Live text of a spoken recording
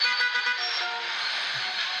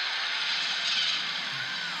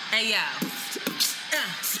Hey, yo.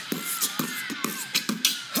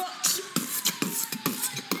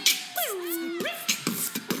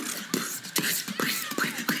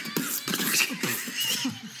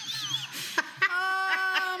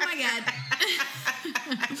 Oh, my God.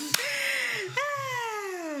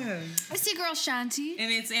 It's your girl, Shanti.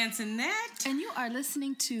 And it's Antoinette. And you are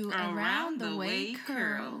listening to Around the Way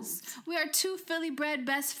Curls. We are two Philly-bred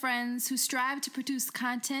best friends who strive to produce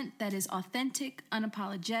content that is authentic,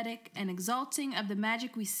 unapologetic, and exalting of the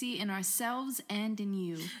magic we see in ourselves and in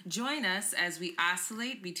you. Join us as we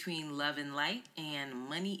oscillate between love and light and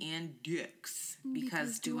money and dicks.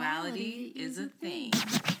 Because duality is a thing.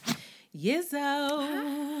 Yizzo.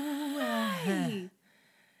 Hi.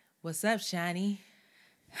 What's up, Shani?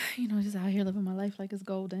 You know, just out here living my life like it's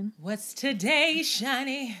golden. What's today,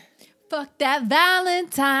 Shani? Fuck that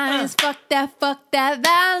Valentine's. Fuck that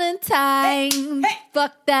Valentine's. Hey.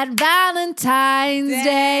 Fuck that Valentine's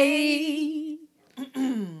Day.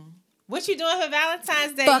 What you doing for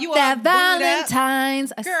Valentine's Day? Fuck you that all booed up?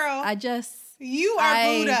 Valentine's. Girl. You are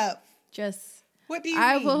booed up. What do you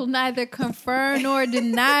I mean? will neither confirm nor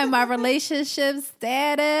deny my relationship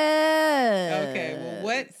status. Okay, well,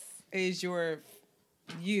 what is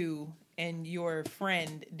you and your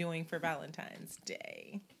friend doing for Valentine's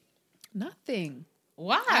Day? Nothing.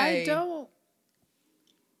 Why? I don't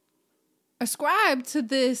ascribe to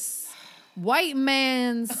this white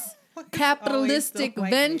man's capitalistic white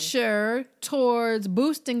venture towards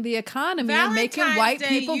boosting the economy and making Valentine's white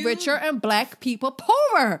Day, people you- richer and black people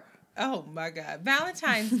poorer. Oh my God.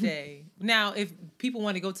 Valentine's Day. Now, if people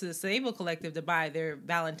want to go to the Sable Collective to buy their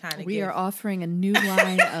Valentine We gift, are offering a new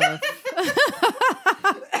line of...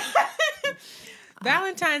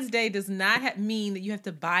 Valentine's Day does not mean that you have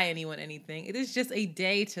to buy anyone anything. It is just a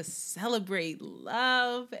day to celebrate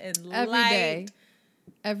love and light.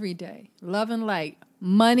 Every day. Love and light.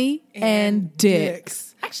 Money and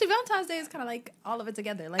dicks. Actually, Valentine's Day is kind of like all of it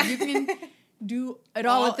together. Like you can do it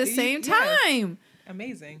all at the same time.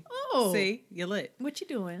 Amazing. Oh. See, you're lit. What you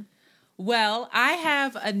doing? Well, I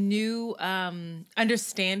have a new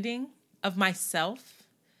understanding of myself.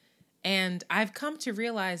 And I've come to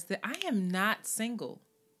realize that I am not single.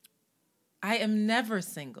 I am never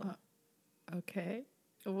single. Okay.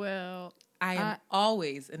 Well, I am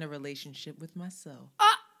always in a relationship with myself.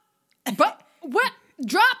 but what?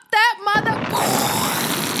 Drop that mother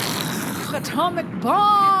atomic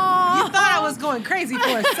bomb. You thought I was going crazy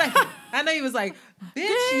for a second. I know you was like,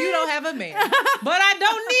 bitch, you don't have a man. But I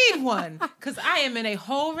don't need one. Because I am in a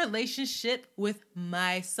whole relationship with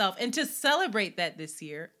myself. And to celebrate that this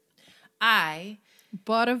year, I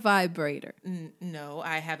bought a vibrator. No,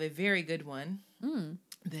 I have a very good one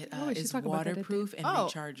that is waterproof and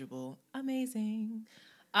rechargeable. Amazing.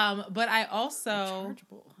 But I also...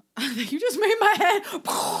 Rechargeable. You just made my head...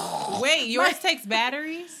 Wait, yours takes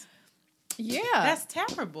batteries? Yeah. That's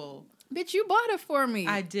terrible. Bitch, you bought it for me.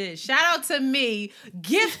 I did. Shout out to me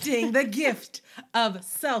gifting the gift of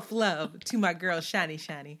self-love to my girl,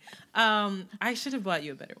 Shani. I should have bought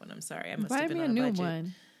you a better one. I'm sorry. I must have been on a budget. Buy me a new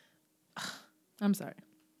one. I'm sorry.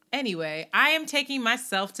 Anyway, I am taking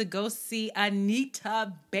myself to go see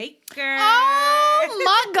Anita Baker. Oh,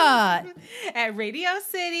 my God. At Radio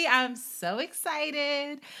City. I'm so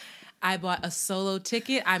excited. I bought a solo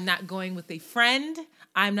ticket. I'm not going with a friend.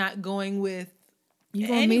 I'm not going with You're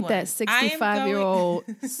going to meet that 65-year-old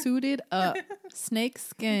suited up, snake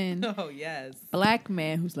skin, oh, yes, black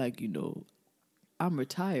man who's like, I'm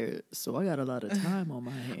retired, so I got a lot of time on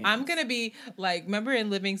my hands. I'm going to be like, remember in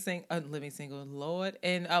Living Single, Lord,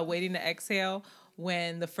 and Waiting to Exhale,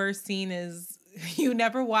 when the first scene is, you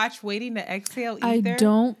never watch Waiting to Exhale either? I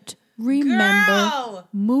don't remember Girl!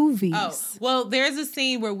 movies. Oh, well, there's a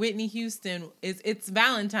scene where Whitney Houston, it's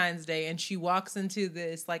Valentine's Day, and she walks into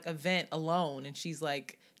this like event alone, and she's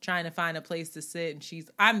like trying to find a place to sit, and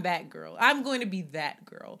I'm that girl. I'm going to be that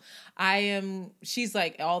girl. She's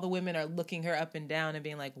like, all the women are looking her up and down and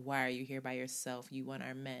being like, why are you here by yourself? You want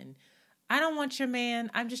our men. I don't want your man.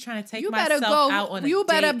 I'm just trying to take myself out on a date, You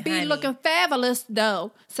better be honey. looking fabulous,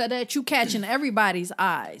 though, so that you catching everybody's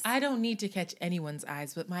eyes. I don't need to catch anyone's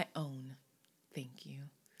eyes but my own. Thank you.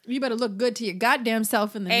 You better look good to your goddamn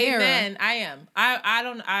self in the mirror. Amen. I am.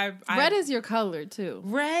 Red is your color, too.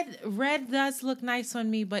 Red does look nice on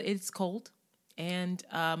me, but it's cold. And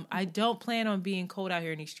I don't plan on being cold out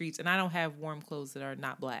here in these streets. And I don't have warm clothes that are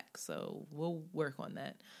not black. So we'll work on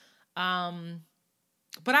that.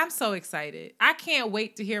 But I'm so excited. I can't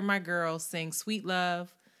wait to hear my girl sing Sweet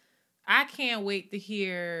Love. I can't wait to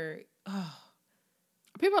hear...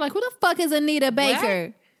 People are like, who the fuck is Anita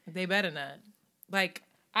Baker? What? They better not. Like,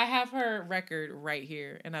 I have her record right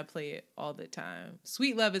here, and I play it all the time.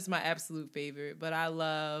 Sweet Love is my absolute favorite, but I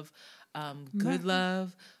love Good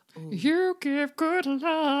Love. Ooh. You give good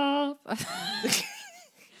love.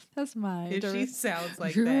 That's mine. If she sounds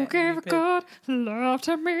like you that. You give good love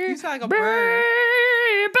to me. You sound like a bird.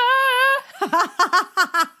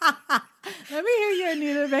 Let me hear you,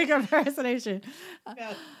 Anita, make a impersonation.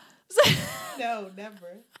 No. No,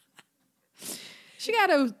 never. She got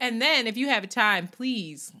to. And then, if you have time,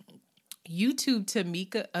 please YouTube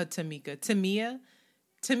Tamia.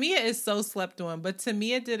 Tamia is so slept on, but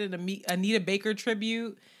Tamia did an Anita Baker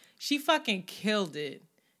tribute. She fucking killed it.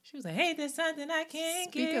 She was like, "Hey, there's something I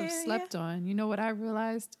can't get." Speak of slept on, you know what I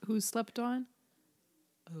realized? Who slept on?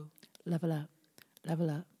 Who? Level up, level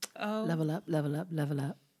up, Oh, level up, level up, level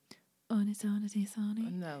up. On it, no,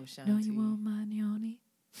 Shanti. No, you won't mind, Yoni.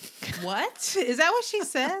 What? Is that what she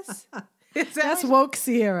says? That's woke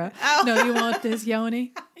Sierra. Oh. No, you want this,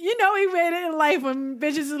 Yoni? You know he made it in life when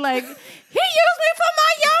bitches is like, he used me for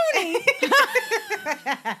my Yoni.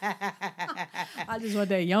 I just want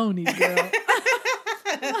that Yoni, girl.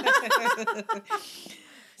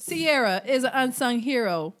 Sierra is an unsung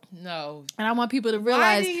hero. No. And I want people to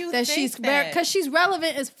realize that she's that? because she's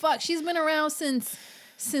relevant as fuck. She's been around since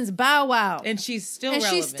Bow Wow. And she's still and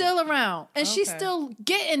relevant. she's still around. And she's Okay. still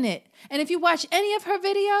getting it. And if you watch any of her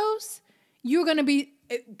videos, you're going to be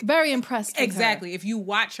very impressed with Exactly. her. If you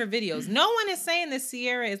watch her videos. No one is saying that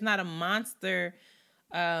Sierra is not a monster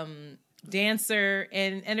dancer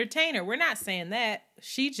and entertainer. We're not saying that.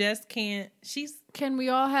 She just can't. Can we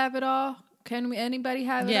all have it all? Can anybody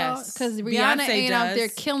have it all? Yes. Because Rihanna Beyonce ain't out does. there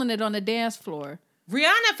killing it on the dance floor.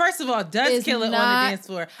 Rihanna, first of all, does Is kill it on the not dance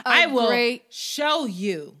floor. a I will great- show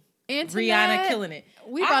you Antoinette, Rihanna killing it.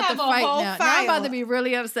 We I about to have a fight whole now. Now I'm about file. to be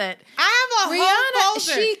really upset. I have a Rihanna, whole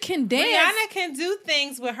folder. she can dance. Rihanna can do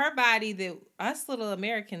things with her body that us little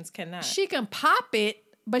Americans cannot. She can pop it,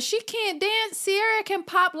 but she can't dance. Sierra can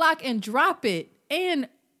pop, lock, and drop it. And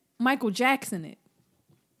Michael Jackson it.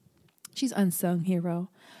 She's unsung hero.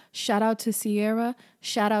 Shout out to Sierra.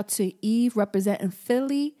 Shout out to Eve representing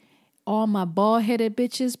Philly. All my bald-headed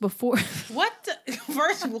bitches before. What?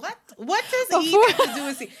 First, what? What does Eve have to do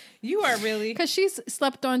with you? Are really? Because she's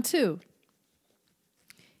slept on too.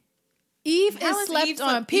 Eve How is slept Eve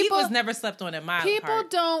on. People Eve was never slept on in my People heart.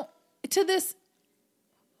 don't. To this,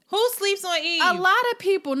 Who sleeps on Eve? a lot of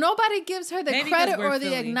people. Nobody gives her the Maybe credit 'cause we're or the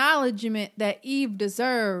Philly. acknowledgement that Eve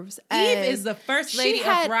deserves. Eve as is the first lady she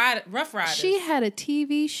had- of Rough Riders. She had a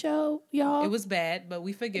TV show, y'all. It was bad, but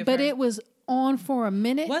we forgive but her. it was on for a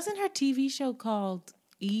minute. Wasn't her TV show called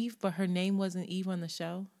Eve, but her name wasn't Eve on the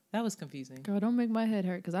show? That was confusing. Girl, don't make my head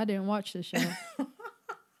hurt because I didn't watch the show.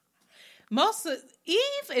 Eve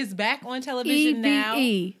is back on television now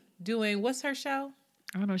EVE. doing, what's her show?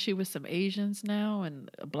 I don't know. She was some Asians now and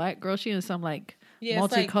a black girl. She in some like Yeah,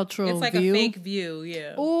 multicultural it's like view. a fake view,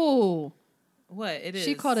 yeah. Ooh. What? It is.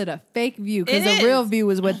 She called it a fake view because It the real is. view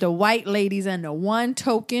is with the white ladies and the one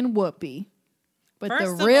token whoopee. But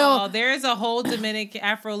First the real of all, there is a whole Dominican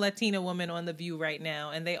Afro-Latina woman on The View right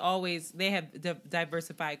now, and they have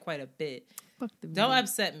diversified quite a bit. Fuck the Don't View.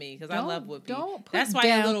 upset me because I Don't- love Whoopi. don't put That's why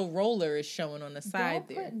down- a little roller is showing on the side Don't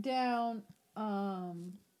there. put down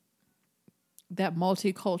that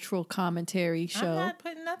multicultural commentary I'm show. not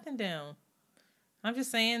putting nothing down. I'm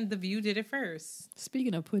just saying The View did it first.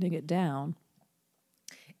 Speaking of putting it down,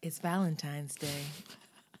 It's Valentine's Day,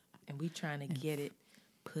 and we trying to get it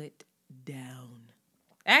put down.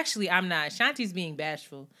 Actually, I'm not. Shanti's being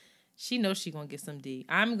bashful. She knows she gonna get some D.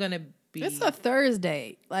 I'm gonna be. it's a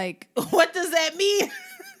Thursday. Like, What does that mean?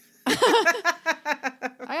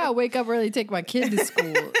 I gotta wake up early to take my kid to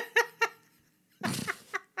school.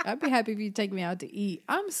 I'd be happy if you take me out to eat.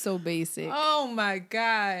 I'm so basic. Oh my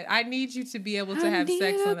God. I need you to be able to have I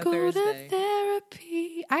sex need on to a go to Thursday.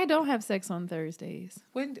 therapy. I don't have sex on Thursdays.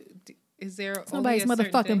 When is there It's only nobody's a certain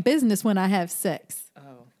motherfucking day? business when I have sex.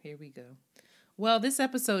 Oh, here we go. Well, this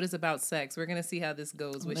episode is about sex. We're gonna see how this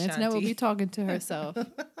goes with Antoinette will be Shanti. talking to herself,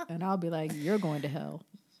 and I'll be like, "You're going to hell."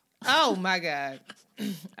 Oh my God.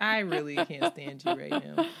 I really can't stand you right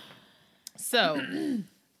now. So,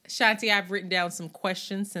 Shanti, I've written down some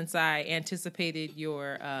questions since I anticipated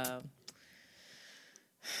your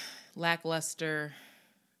lackluster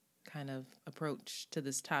kind of approach to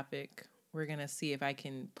this topic. We're going to see if I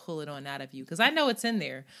can pull it on out of you. Because I know it's in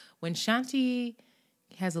there. When Shanti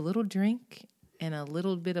has a little drink and a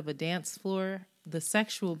little bit of a dance floor, the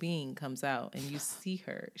sexual being comes out and you see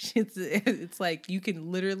her. It's like you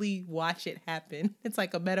can literally watch it happen. It's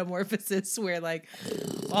like a metamorphosis where like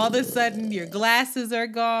all of a sudden your glasses are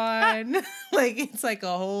gone. Like it's like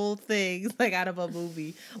a whole thing. It's like out of a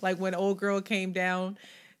movie. Like when old girl came down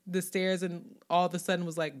the stairs and all of a sudden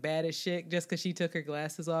was like bad as shit just because she took her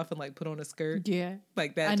glasses off and like put on a skirt. Yeah.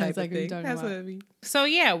 Like that type of thing. That's what I mean. So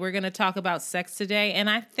yeah, we're going to talk about sex today. And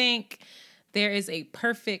I think there is a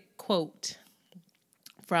perfect quote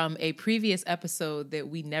from a previous episode that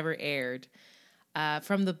we never aired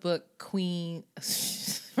from the book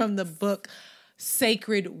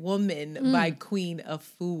Sacred Woman by Queen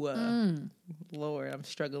Afua. Lord, I'm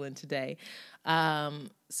struggling today.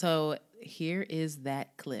 So here is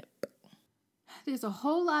that clip. There's a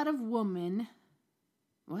whole lot of women.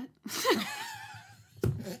 What?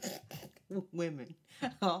 Women.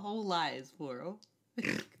 A whole lot is plural.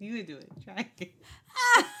 You can do it. Try it.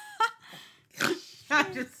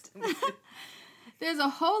 There's a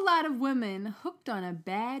whole lot of women hooked on a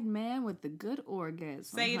bad man with a good orgasm.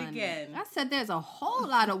 Say it again. I said there's a whole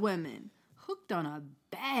lot of women hooked on a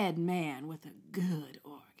bad man with a good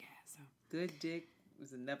orgasm. Good dick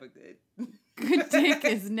was never good. Good dick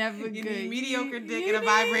is never You good. need mediocre dick and a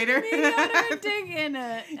vibrator. Mediocre dick and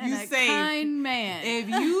a kind man. If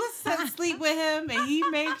you sleep with him and he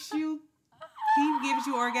gives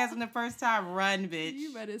you orgasm the first time, run, bitch.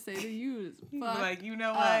 You better say the you is fuck. Like, you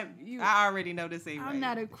know what? I already know this ain't right. I'm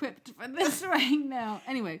not equipped for this right now.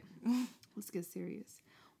 Anyway, let's get serious.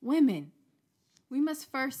 Women, we must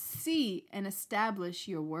first see and establish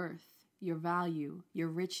your worth, your value, your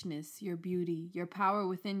richness, your beauty, your power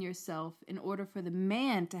within yourself in order for the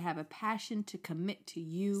man to have a passion to commit to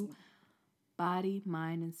you, body,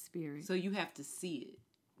 mind, and spirit. So you have to see it.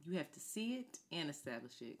 You have to see it and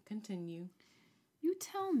establish it. Continue. You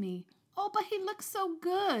tell me, oh, but he looks so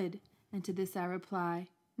good. And to this I reply,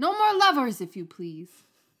 no more lovers, if you please.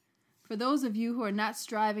 For those of you who are not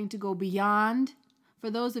striving to go beyond,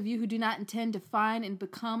 for those of you who do not intend to find and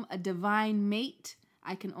become a divine mate,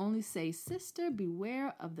 I can only say, sister,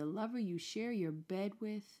 beware of the lover you share your bed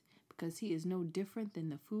with, because he is no different than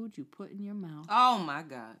the food you put in your mouth. Oh, my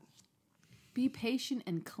God. Be patient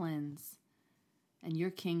and cleanse, and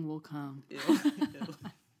your king will come. Ew.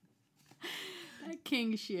 That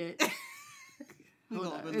king shit.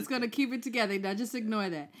 It's going to keep it together. Now just ignore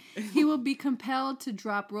that. He will be compelled to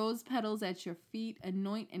drop rose petals at your feet,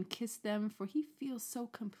 anoint and kiss them, for he feels so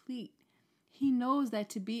complete. He knows that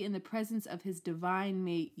to be in the presence of his divine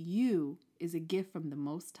mate, you, is a gift from the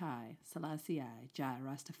Most High. Selassie I, Jai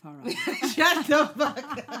Rastafari. Shut the fuck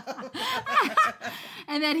up.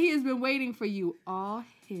 And that he has been waiting for you all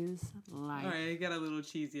his life. All right, it got a little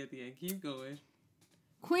cheesy at the end. Keep going.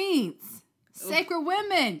 Queens. Sacred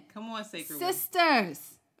women. Come on, sacred women.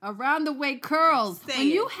 Sisters. Around the way curls. Say when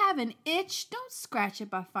it. you have an itch, don't scratch it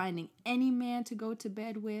by finding any man to go to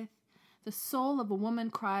bed with. The soul of a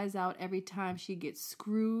woman cries out every time she gets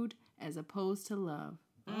screwed as opposed to love.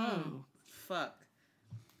 Fuck.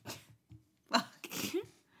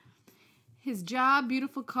 His job,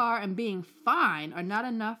 beautiful car, and being fine are not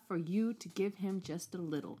enough for you to give him just a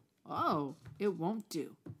little. Oh, it won't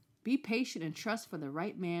do. Be patient and trust for the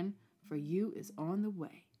right man, for you is on the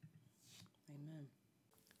way.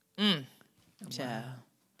 Amen. Child.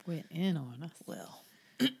 Went in on us. Well,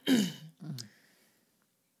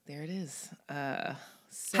 there it is.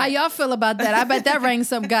 How y'all feel about that? I bet that rang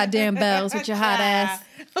some goddamn bells with your hot ass.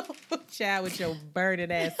 Child with your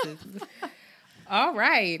burning asses. All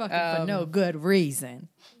right. Fucking for no good reason.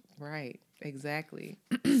 Right. Exactly.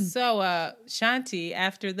 So, Shanti,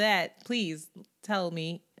 after that, please tell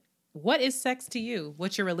me, what is sex to you?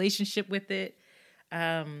 What's your relationship with it?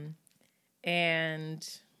 And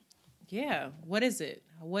yeah, what is it?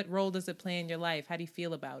 What role does it play in your life? How do you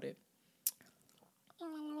feel about it?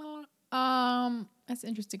 That's an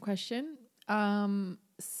interesting question.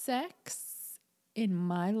 Sex in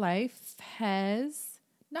my life has,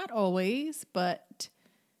 not always, but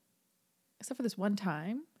except for this one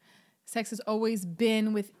time, sex has always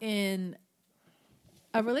been within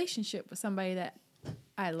a relationship with somebody that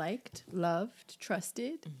I liked, loved,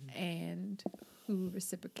 trusted, and who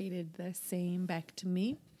reciprocated the same back to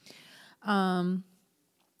me. And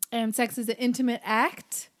sex is an intimate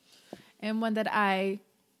act and one that I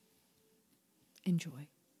enjoy.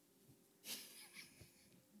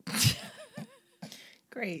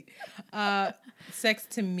 Great. Sex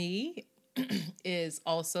to me is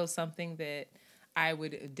also something that I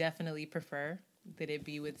would definitely prefer that it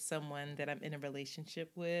be with someone that I'm in a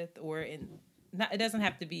relationship with, or it doesn't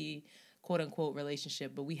have to be quote unquote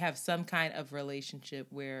relationship, but we have some kind of relationship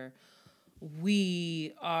where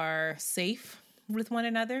we are safe with one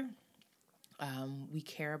another. We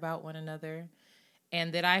care about one another,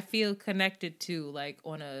 and that I feel connected to, like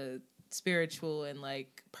on a spiritual and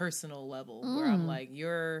like personal level, where I'm like,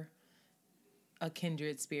 a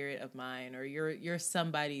kindred spirit of mine, or you're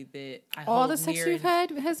somebody that I All hold the sex near you've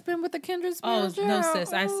and- had has been with a kindred Oh spirit. no,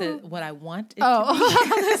 sis! I said what I want it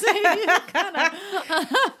to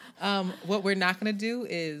be. What we're not gonna do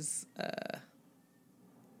is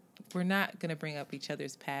we're not gonna bring up each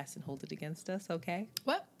other's past and hold it against us, okay?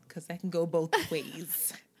 What? Because that can go both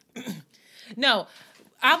ways. No,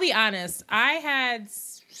 I'll be honest. I had.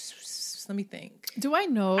 Let me think. Do I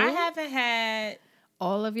know? I haven't had.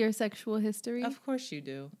 all of your sexual history. Of course you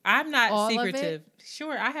do. I'm not All of secretive.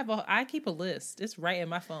 Sure, I keep a list. It's right in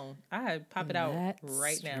my phone. I pop it out That's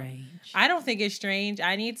right now. strange. I don't think it's strange.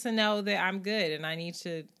 I need to know that I'm good, and I need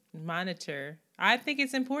to monitor. I think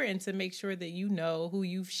it's important to make sure that you know who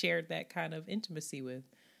you've shared that kind of intimacy with.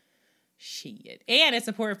 Shit. And it's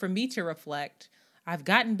important for me to reflect. I've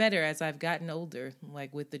gotten better as I've gotten older,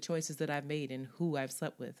 like with the choices that I've made and who I've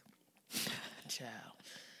slept with. Ciao.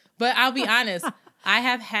 But I'll be honest, I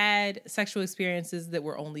have had sexual experiences that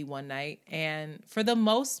were only one night. And for the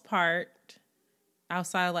most part,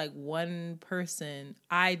 outside of like one person,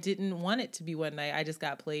 I didn't want it to be one night. I just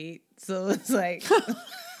got played. So it's like...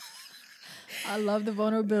 I love the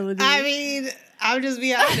vulnerability. I mean, I'll just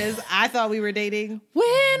be honest. I thought we were dating.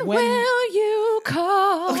 When will you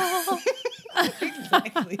call?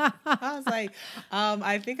 Exactly. I was like,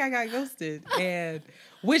 I think I got ghosted. And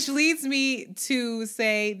which leads me to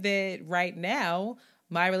say that right now,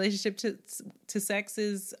 my relationship to sex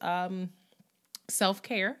is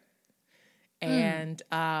self-care. And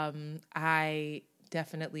I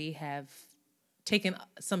definitely have taken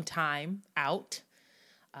some time out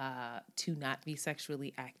to not be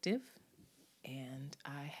sexually active. And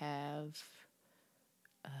I have...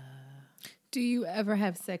 Do you ever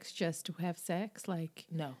have sex just to have sex? Like,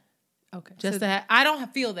 No. okay. Just so that I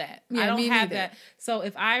don't feel that. Yeah, I don't me have neither. that. So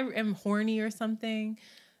if I am horny or something,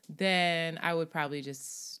 then I would probably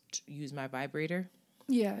just use my vibrator.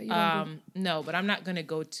 yeah, you don't do- No, but I'm not gonna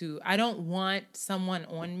go to. I don't want someone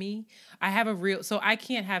on me. I have a real. So I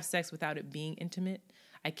can't have sex without it being intimate.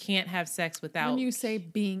 I can't have sex without when you say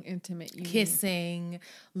being intimate, you mean- kissing,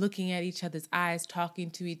 looking at each other's eyes,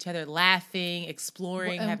 talking to each other, laughing,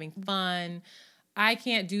 exploring, Well, having fun. I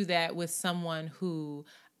can't do that with someone who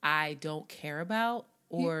I don't care about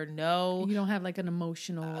or know. you don't have like an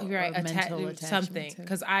emotional Right, or mental attachment something. to.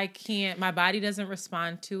 Because I can't, my body doesn't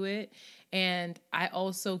respond to it. And I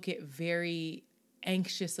also get very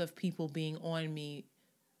anxious of people being on me,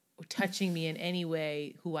 touching me in any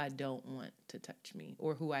way who I don't want to touch me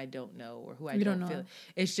or who I don't know or who I don't feel. know.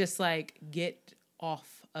 It's just like, get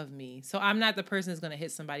off of me. So I'm not the person that's going to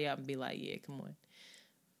hit somebody up and be like, yeah, come on.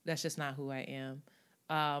 That's just not who I am.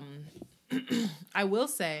 I will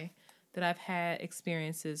say that I've had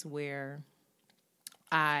experiences where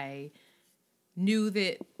I knew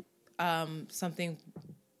that something,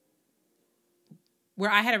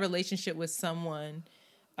 where I had a relationship with someone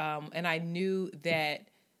and I knew that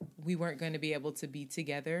we weren't going to be able to be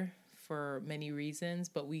together for many reasons,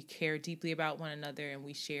 but we cared deeply about one another and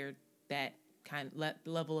we shared that kind of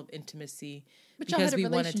level of intimacy. But y'all had a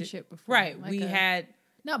relationship before, Right. like We a- had...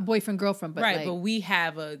 not boyfriend girlfriend, but right, like, but we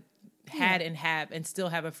have and have and still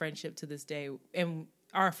have a friendship to this day. And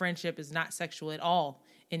our friendship is not sexual at all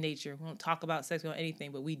in nature. We don't talk about sex or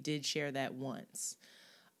anything, but we did share that once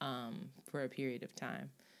for a period of time.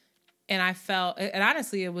 And I felt, and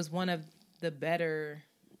honestly, it was one of the better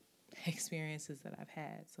experiences that I've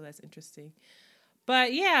had. So that's interesting.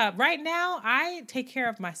 But yeah, right now I take care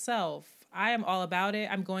of myself. I am all about it.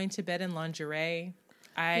 I'm going to bed in lingerie.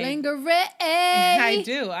 lingerie. I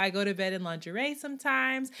do. I go to bed in lingerie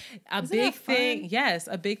sometimes. A big thing, yes,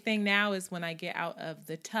 a big thing now is when I get out of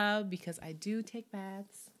the tub, because I do take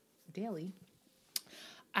baths daily.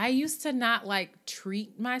 I used to not like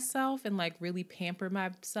treat myself and like really pamper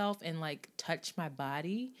myself and like touch my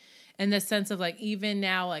body, in the sense of like, even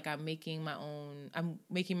now, like I'm making my own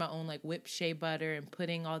like whipped shea butter and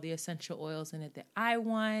putting all the essential oils in it that I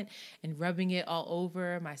want and rubbing it all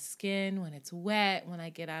over my skin when it's wet, when I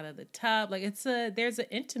get out of the tub. Like there's an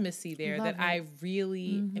intimacy there that I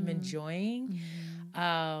really am enjoying.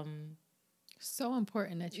 So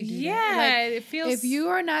important that you do Yeah, that. Like, it feels... if you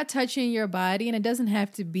are not touching your body, and it doesn't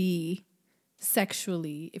have to be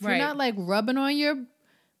sexually, if you're Right. not like rubbing on your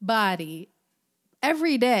body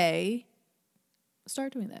every day,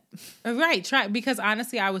 start doing that. Right, try, because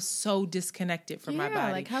honestly, I was so disconnected from my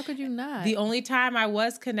body. Like, how could you not? The only time I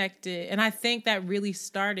was connected, and I think that really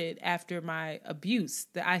started after my abuse,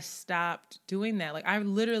 that I stopped doing that. Like, I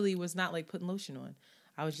literally was not like putting lotion on.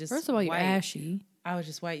 I was just First of all, you're white. ashy. I was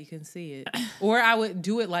just white. You couldn't see it. Or I would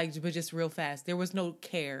do it like, but just real fast. There was no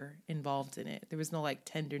care involved in it. There was no like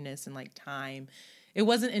tenderness and like time It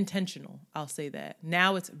wasn't intentional. I'll say that.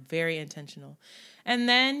 Now it's very intentional. And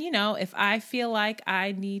then, if I feel like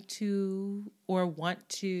I need to or want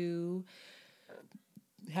to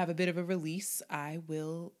have a bit of a release, I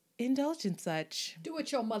will indulge in such. Do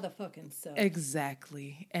it your motherfucking self.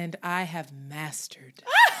 Exactly. And I have mastered.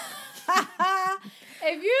 I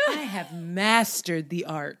have mastered the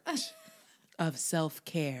art of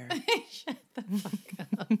self-care. Shut the fuck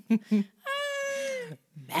up.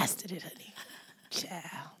 Mastered it, honey.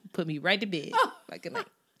 Child. Put me right to bed. Like a night.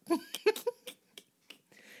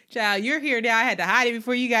 Child, you're here now. I had to hide it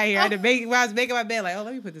before you got here. I had to make it while I was making my bed. Like,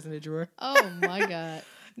 let me put this in the drawer. Oh my God.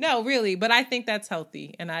 No, really. But I think that's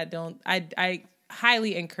healthy. And I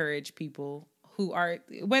highly encourage people who are,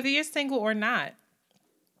 whether you're single or not,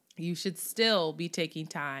 you should still be taking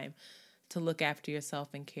time to look after yourself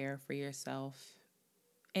and care for yourself.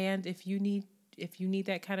 And if you need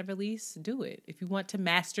that kind of release, do it. If you want to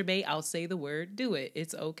masturbate, I'll say the word, do it.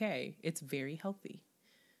 It's okay. It's very healthy.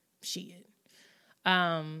 Shit.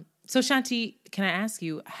 So Shanti, can I ask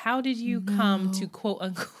you, how did you come to quote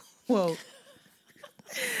unquote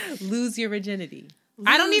lose your virginity?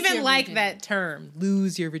 I don't even like that term,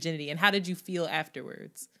 lose your virginity. And how did you feel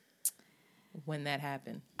afterwards when that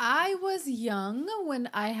happened? I was young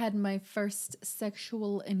when I had my first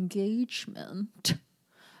sexual engagement.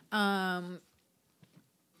 And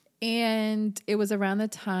it was around the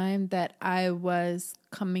time that I was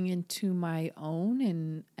coming into my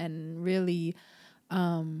own and really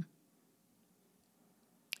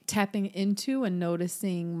tapping into and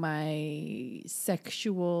noticing my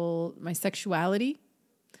sexuality,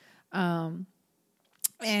 and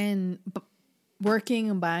working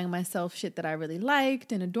and buying myself shit that I really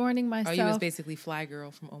liked and adorning myself. Oh, you was basically Fly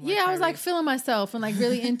Girl from Omar. Yeah, I was like feeling myself and like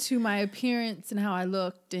really into my appearance and how I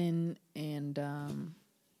looked and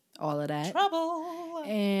all of that. Trouble.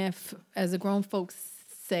 And as the grown folks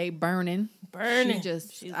say, burning.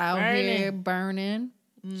 She's out here burning.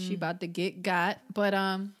 She about to get got. But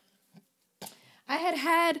I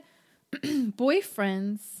had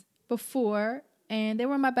boyfriends before, and they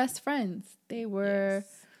were my best friends. They were.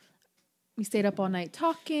 Yes. We stayed up all night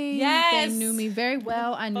talking. Yes. They knew me very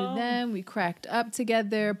well. I knew them. We cracked up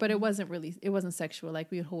together, but it wasn't sexual.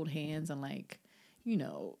 Like, we would hold hands and like,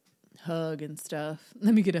 hug and stuff.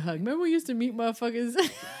 Let me get a hug. Remember we used to meet motherfuckers? I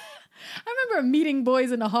remember meeting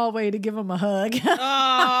boys in the hallway to give them a hug.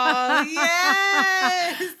 Oh,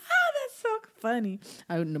 yes. That's so funny.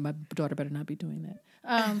 I don't know. My daughter better not be doing that.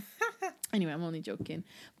 Anyway, I'm only joking.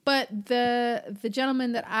 But the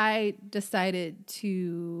gentleman that I decided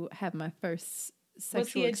to have my first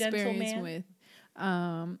sexual experience with,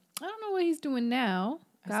 I don't know what he's doing now.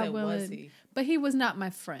 God willing. Was he? But he was not my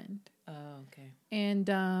friend. Oh, okay.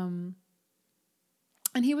 And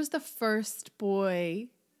he was the first boy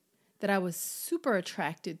that I was super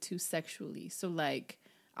attracted to sexually. So like,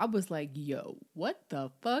 I was like, yo, what the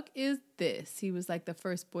fuck is this? He was like the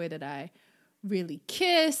first boy that I really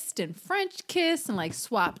kissed and French kissed and like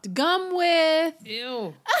swapped gum with.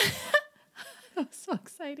 Ew. That was so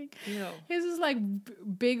exciting. Ew. His was like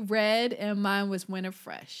Big Red and mine was Winter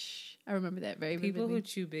Fresh. I remember that very vividly. People who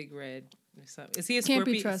chew Big Red. Is he a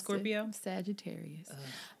Scorpio? Sagittarius.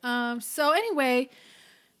 So anyway,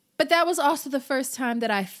 but that was also the first time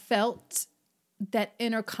that I felt that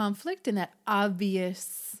inner conflict and that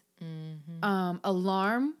obvious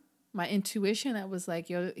alarm, my intuition that was like,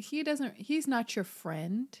 yo, he's not your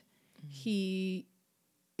friend. He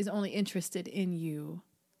is only interested in you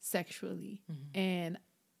sexually. And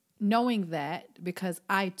knowing that, because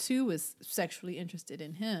I too was sexually interested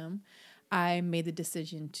in him, I made the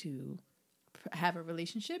decision to have a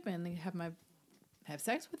relationship and have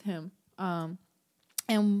sex with him.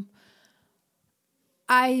 And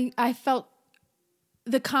I felt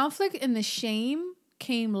the conflict and the shame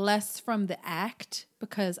came less from the act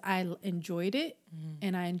because I enjoyed it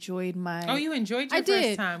and I enjoyed my... Oh, you enjoyed your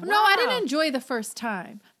first time? Wow. No, I didn't enjoy the first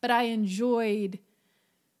time, but I enjoyed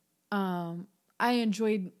the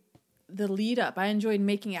lead up. I enjoyed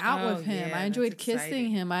making out with him. I enjoyed kissing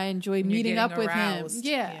him. I enjoyed meeting up with him.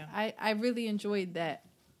 Yeah. I really enjoyed that.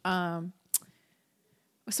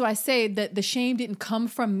 So I say that the shame didn't come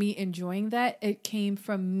from me enjoying that. It came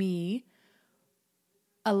from me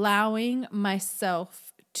allowing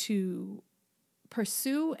myself to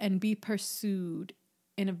pursue and be pursued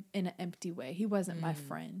in an empty way. He wasn't my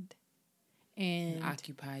friend. And an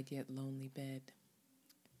occupied yet lonely bed.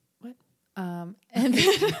 What? And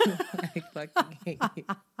I fucking hate you.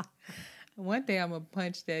 One day I'm gonna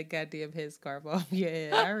punch that goddamn headscarf off your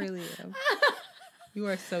head. I really am. You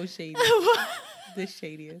are so shady. The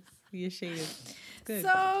shadiest. You're shadiest. Good.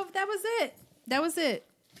 So that was it.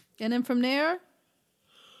 And then from there,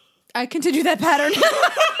 I continue that pattern.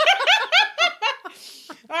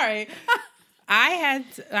 All right.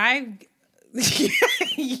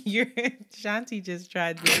 Your Shanti just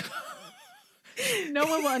tried to. No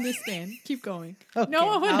one will understand. Keep going. Okay, No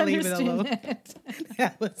one will I'll leave it understand alone. that.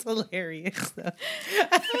 That was hilarious.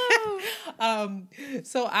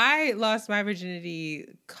 So I lost my virginity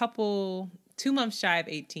 2 months shy of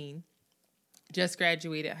 18. Just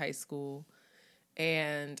graduated high school,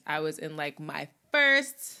 and I was in like my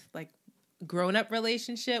first like grown-up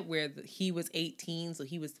relationship where he was 18, so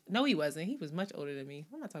he wasn't. He was much older than me.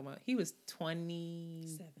 What am I talking about? He was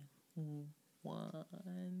 27.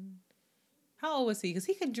 How old was he? Because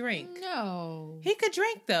he could drink. No. He could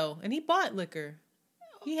drink, though, and he bought liquor.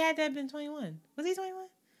 He had to have been 21. Was he 21?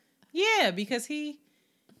 Yeah, because he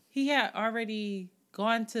had already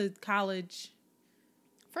gone to college.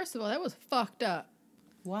 First of all, that was fucked up.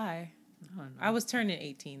 Why? I don't know. I was turning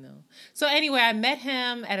 18, though. So anyway, I met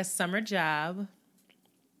him at a summer job.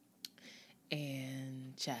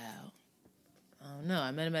 And, child, I don't know.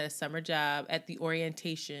 I met him at a summer job at the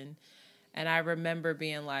orientation. And I remember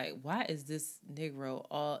being like, why is this Negro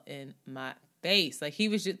all in my face? Like, he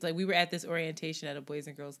was just like, we were at this orientation at a Boys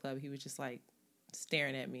and Girls Club. He was just like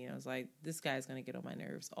staring at me. And I was like, this guy's going to get on my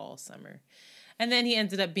nerves all summer. And then he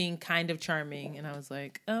ended up being kind of charming. And I was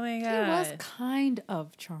like, oh my God. He was kind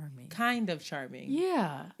of charming. Kind of charming.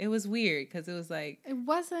 Yeah. It was weird because it was like, It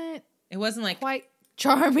wasn't like, quite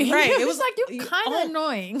charming. Right. It was like, you're kind of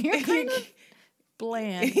annoying. You're kind of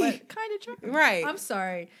bland, but kind of charming. Right. I'm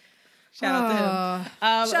sorry. Shout out to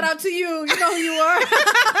him. Shout out to you. You know who you are.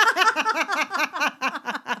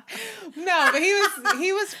 No, but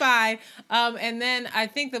he was fine. And then I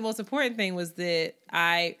think the most important thing was that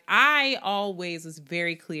I always was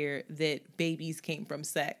very clear that babies came from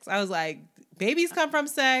sex. I was like, babies come from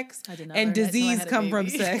sex, I did not and learn that till I disease had a come from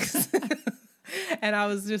baby. sex. And I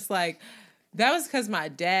was just like, that was because my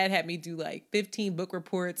dad had me do like 15 book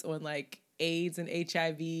reports on like AIDS and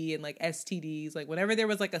HIV and like STDs. Like whenever there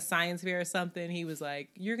was like a science fair or something, he was like,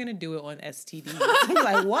 you're going to do it on STDs. I'm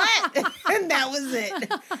like, what? And that was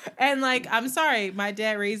it. And like, I'm sorry, my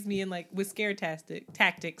dad raised me in like with scare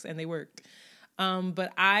tactics and they worked.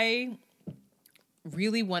 But I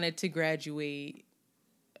really wanted to graduate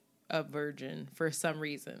a virgin for some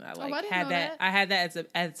reason. I didn't know that. I had that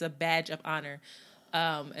as a badge of honor.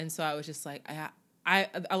 And so I was just like,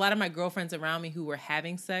 a lot of my girlfriends around me who were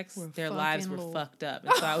having sex, their lives were fucked up.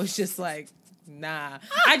 And so I was just like, nah.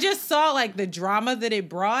 I just saw like the drama that it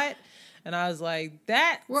brought. And I was like,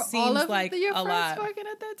 that seems like your a friends lot. fucking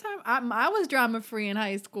at that time? I was drama free in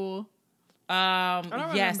high school.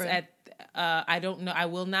 Yes, remember. I don't know.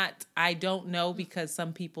 I don't know because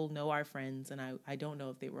some people know our friends, and I don't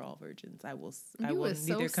know if they were all virgins. I will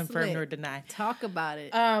neither confirm nor deny. Talk about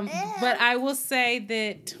it. But I will say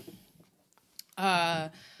that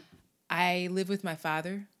I lived with my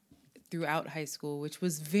father throughout high school, which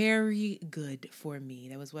was very good for me.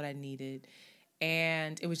 That was what I needed.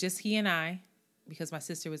 And it was just he and I, because my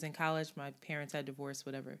sister was in college, my parents had divorced,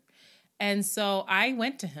 whatever. And so I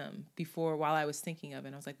went to him while I was thinking of it.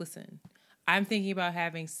 And I was like, listen, I'm thinking about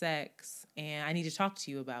having sex and I need to talk to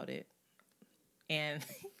you about it. And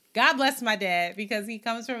God bless my dad, because he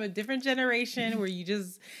comes from a different generation where you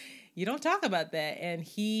don't talk about that. And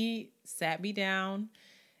he sat me down,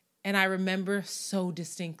 and I remember so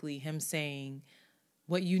distinctly him saying,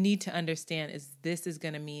 what you need to understand is this is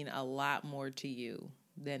going to mean a lot more to you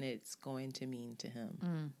than it's going to mean to him.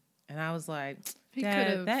 Mm. And I was like,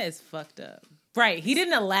 Dad, that is fucked up. Right. He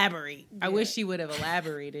didn't elaborate. Yeah. I wish he would have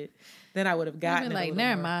elaborated. Then I would have gotten it. Like,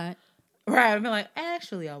 never mind. Right. I've been like,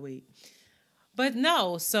 actually, I'll wait. But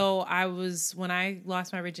no. So when I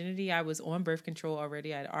lost my virginity, I was on birth control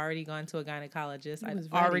already. I'd already gone to a gynecologist.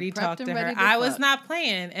 I'd already talked to her. I was not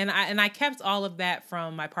playing. And I kept all of that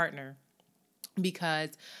from my partner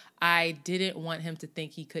because I didn't want him to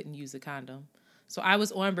think he couldn't use a condom. So I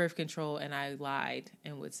was on birth control, and I lied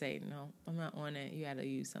and would say, no, I'm not on it. You got to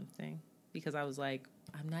use something. Because I was like,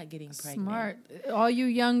 I'm not getting pregnant. Smart. All you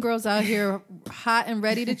young girls out here hot and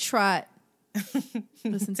ready to trot.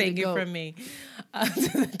 Listen to Take the it goat. from me.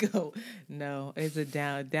 To the goat. No, it's a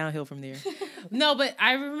downhill from there. No, but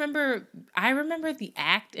I remember the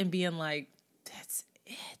act and being like, that's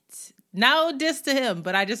it. No diss to him,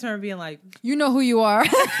 but I just remember being like, you know who you are.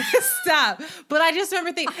 Stop. But I just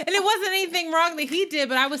remember thinking, and it wasn't anything wrong that he did,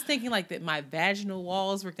 but I was thinking like that my vaginal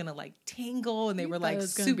walls were gonna like tingle, and they were like, it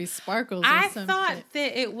was gonna be sparkles. I thought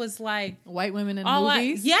that it was like white women in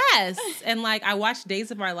movies. Yes, and like I watched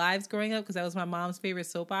Days of Our Lives growing up because that was my mom's favorite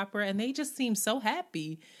soap opera, and they just seemed so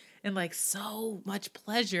happy and like so much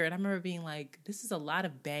pleasure. And I remember being like, this is a lot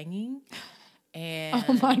of banging And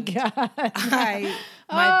Oh my God. my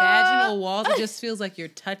vaginal walls, it just feels like you're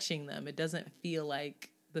touching them. It doesn't feel like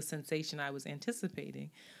the sensation I was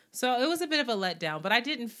anticipating. So it was a bit of a letdown, but I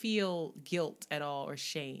didn't feel guilt at all or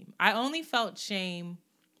shame. I only felt shame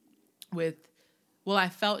I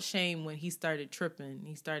felt shame when he started tripping.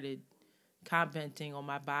 He started commenting on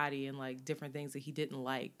my body and like different things that he didn't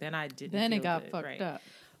like. Then I didn't. Then feel it got good, fucked right? up.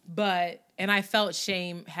 And I felt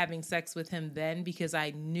shame having sex with him then because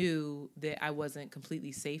I knew that I wasn't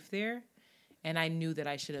completely safe there, and I knew that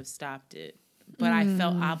I should have stopped it. But I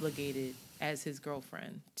felt obligated as his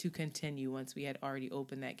girlfriend to continue once we had already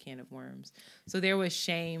opened that can of worms. So there was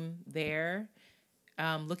shame there.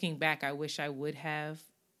 Looking back, I wish I would have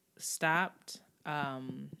stopped.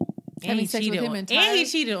 Having sex with him entirely? And he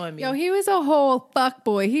cheated on me. Yo, he was a whole fuck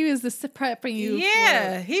boy. He was prepping you.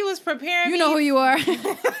 Yeah, he was preparing me. You know who you are.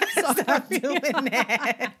 Stop doing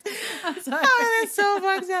that. I'm sorry. Oh, that's so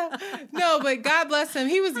fucked up. No, but God bless him.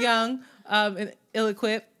 He was young, and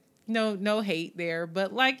ill-equipped. No hate there,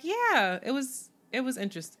 but like, yeah, it was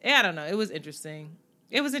interesting. I don't know. It was interesting.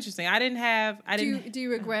 I didn't. Do you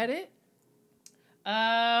regret it?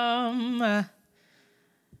 No,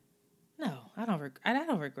 I don't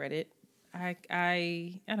regret it.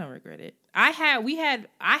 I don't regret it. I had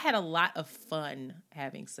a lot of fun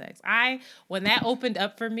having sex. When that opened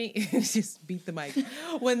up for me, just beat the mic.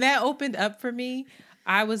 When that opened up for me,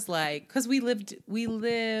 I was like, because we lived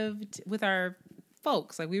with our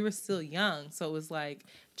folks, like we were still young, so it was like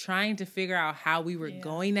trying to figure out how we were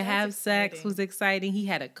going to have sex was exciting. He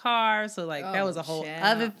had a car, so like that was a whole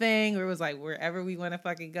other thing where it was like wherever we want to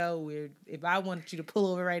fucking go, if I wanted you to pull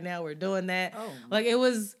over right now, we're doing that. Like it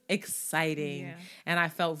was exciting, and I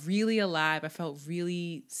felt really alive. I felt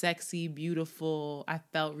really sexy, beautiful. I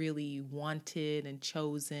felt really wanted and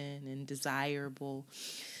chosen and desirable,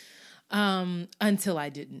 until I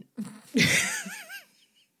didn't.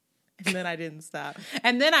 And then I didn't stop.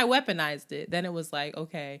 And then I weaponized it. Then it was like,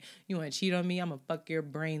 okay, you want to cheat on me? I'm going to fuck your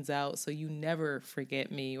brains out so you never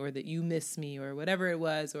forget me, or that you miss me, or whatever it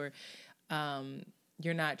was, or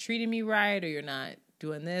you're not treating me right, or you're not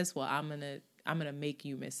doing this. Well, I'm going to make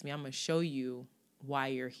you miss me. I'm going to show you why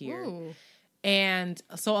you're here. Ooh. And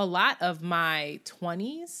so a lot of my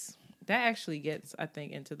 20s, that actually gets, I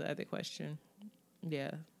think, into the other question. Yeah,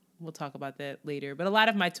 we'll talk about that later. But a lot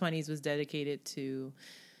of my 20s was dedicated to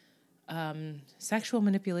sexual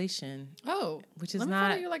manipulation. Oh, which is let me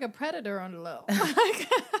not. You're like a predator on the low.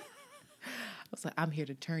 I was like, I'm here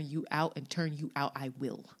to turn you out, and turn you out I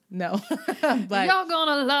will. No, but y'all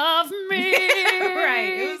gonna love me,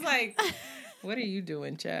 right? It was like, what are you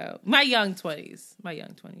doing, child? My young 20s.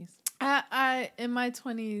 I in my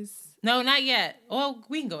 20s. No, not yet. Well,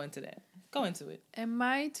 we can go into that. Go into it. In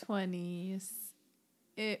my 20s.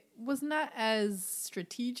 It was not as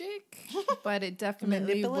strategic, but it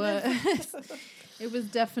definitely was. It was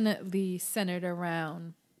definitely centered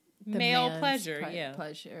around the male pleasure,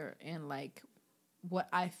 pleasure, and like what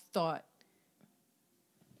I thought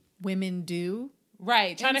women do.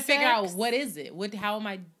 Right, trying to figure out what is it? How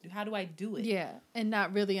do I do it? Yeah, and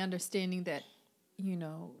not really understanding that,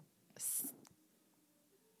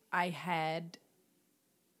 I had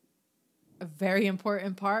a very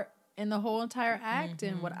important part in the whole entire act,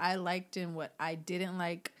 and what I liked and what I didn't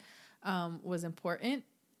like was important,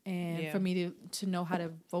 and for me to know how to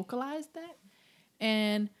vocalize that.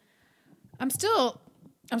 And I'm still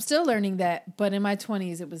learning that, but in my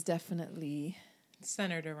 20s it was definitely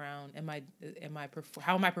centered around how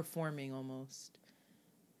am I performing almost.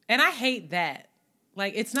 And I hate that.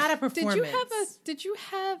 Like, it's not a performance. Did you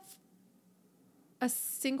have a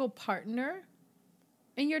single partner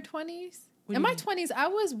in your 20s? In my 20s, I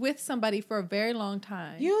was with somebody for a very long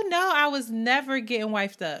time. I was never getting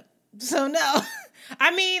wifed up. So no.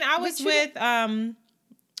 I mean, I was with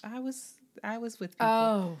people.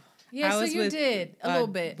 Oh. Yeah, so you did a little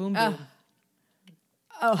bit. Boom boom.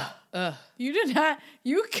 You did not.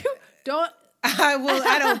 You don't.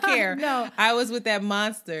 I don't care. No. I was with that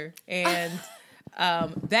monster, and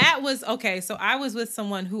that was okay. So I was with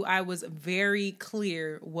someone who I was very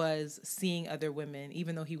clear was seeing other women,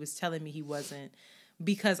 even though he was telling me he wasn't,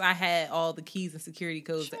 because I had all the keys and security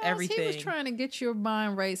codes to everything. He was trying to get your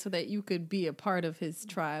mind right so that you could be a part of his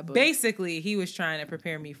tribe. Basically, he was trying to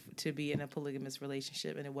prepare me to be in a polygamous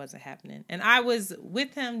relationship, and it wasn't happening. And I was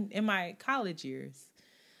with him in my college years.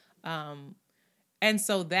 And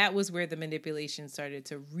so that was where the manipulation started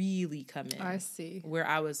to really come in. I see. Where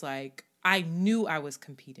I was like, I knew I was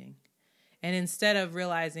competing. And instead of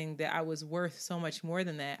realizing that I was worth so much more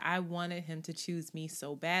than that, I wanted him to choose me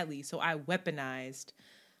so badly. So I weaponized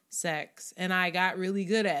sex, and I got really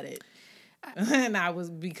good at it. And I was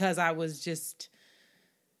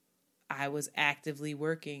actively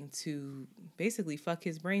working to basically fuck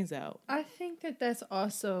his brains out. I think that that's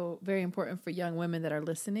also very important for young women that are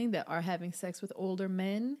listening that are having sex with older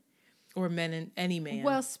men. Or men and any man.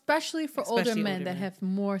 Well, especially for older men that have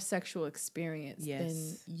more sexual experience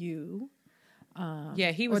than you.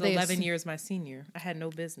 Yeah, he was 11 years my senior. I had no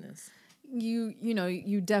business.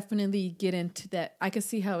 You definitely get into that. I could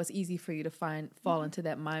see how it's easy for you to fall into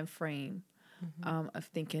that mind frame of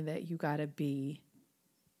thinking that you got to be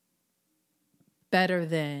better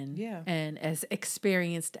than and as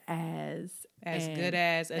experienced as good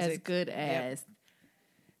as. Yep.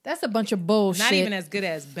 That's a bunch of bullshit. Not even as good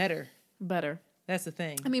as, better. Better. That's the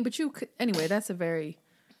thing. I mean, but you could, anyway, that's a very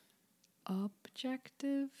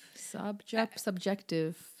subjective.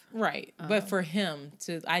 Right. But for him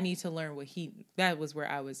I need to learn that was where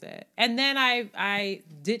I was at. And then I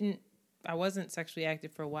wasn't sexually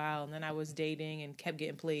active for a while, and then I was dating and kept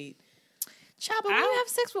getting played. Child, but when you have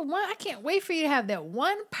sex with one, I can't wait for you to have that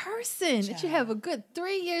one person that you have a good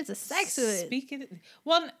 3 years of sex with. It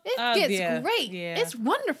gets great. Yeah. It's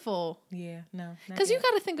wonderful. Yeah, no. Because you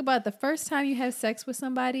got to think about the first time you have sex with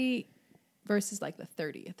somebody versus like the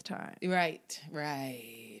 30th time. Right.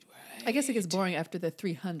 I guess it gets boring after the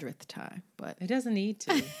 300th time, but it doesn't need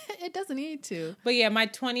to. It doesn't need to. But yeah, my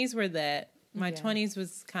 20s were that. My 20s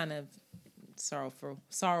was kind of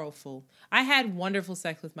sorrowful. I had wonderful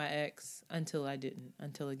sex with my ex until I didn't.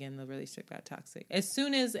 Until again the relationship got toxic. As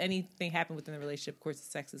soon as anything happened within the relationship, of course the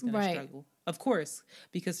sex is going to struggle. Of course,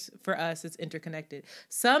 because for us it's interconnected.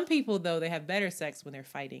 Some people though, they have better sex when they're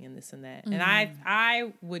fighting and this and that. And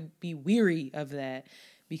I would be weary of that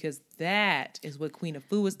because that is what Queen of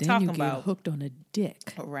Fu was talking about. Then you get hooked on a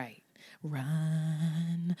dick. Right.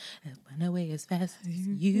 Run away as fast as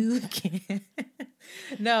you can.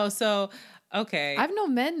 No, so okay. I've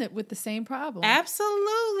known men with the same problem.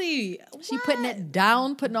 Absolutely. She putting it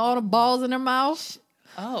down, putting all the balls in her mouth.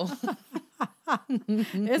 Oh.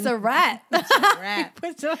 It's a rat. It's a rat.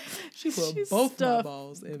 She put both my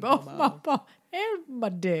balls in my mouth. And my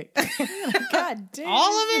dick. God damn.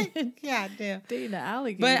 All of it? God damn. Dating an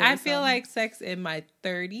alligator. But I feel like sex in my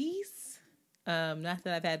 30s, not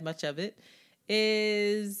that I've had much of it,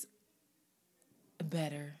 is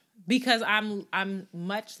better. Because I'm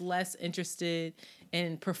much less interested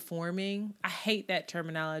in performing. I hate that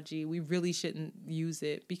terminology. We really shouldn't use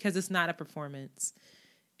it because it's not a performance.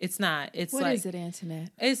 It's not. It's what is it,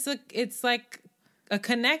 Antoinette? It's like a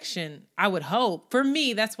connection, I would hope. For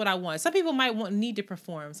me, that's what I want. Some people might need to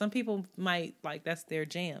perform. Some people might that's their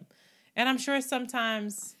jam. And I'm sure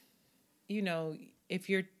sometimes, if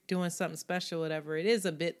you're doing something special, whatever, it is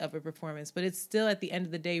a bit of a performance, but it's still at the end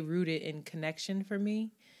of the day rooted in connection for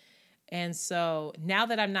me. And so now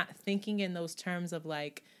that I'm not thinking in those terms of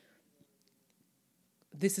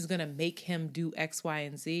this is going to make him do X, Y,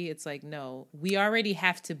 and Z, it's like, no, we already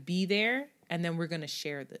have to be there and then we're going to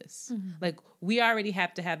share this. Mm-hmm. We already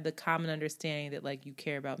have to have the common understanding that you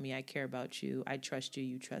care about me, I care about you, I trust you,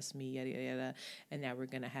 you trust me, yada, yada, yada. And now we're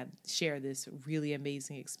going to share this really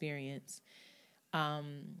amazing experience.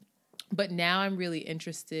 But now I'm really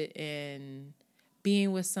interested in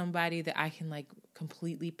being with somebody that I can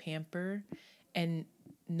completely pamper and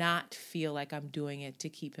not feel like I'm doing it to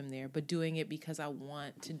keep him there, but doing it because I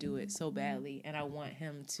want to do it so badly. And I want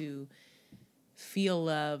him to feel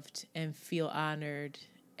loved and feel honored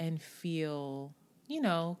and feel,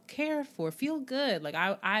 cared for, feel good.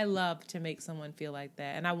 I love to make someone feel like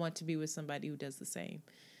that. And I want to be with somebody who does the same.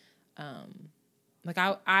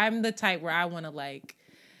 I'm the type where I want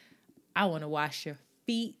to wash your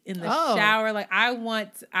feet in the shower. I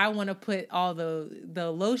want to put all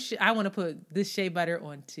the lotion. I want to put this shea butter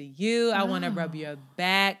onto you. I want to rub your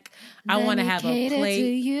back. I want to have a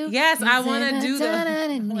plate. Yes, I want to do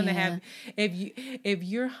I want to have. If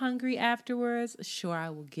you're hungry afterwards, sure, I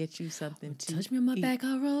will get you something to touch me on my back.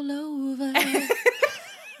 I'll roll over.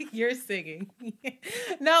 You're singing.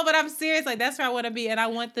 No, but I'm serious. That's where I want to be, and I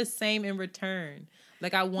want the same in return.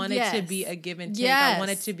 I want it to be a give and take. Yes. I want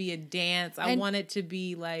it to be a dance. I want it to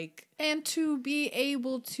be and to be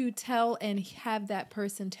able to tell and have that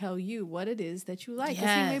person tell you what it is that you like. Because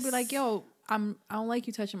he may be yo, I don't like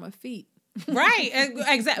you touching my feet. Right.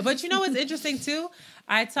 Exactly. But you know what's interesting too?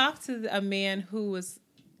 I talked to a man who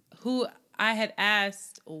I had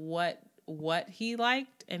asked what he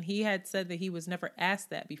liked, and he had said that he was never asked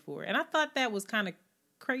that before. And I thought that was kind of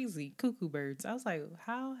crazy, cuckoo birds. I was like,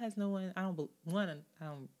 how has no one? Are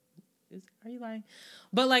you lying?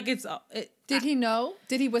 But did he know?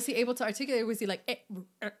 Was he able to articulate? Or was he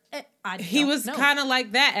he was kind of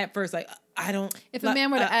like that at first. I don't. If a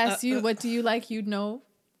man were to ask you, what do you like? You'd know.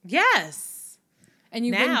 Yes. And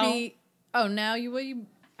you Now- wouldn't be. Oh, now you would.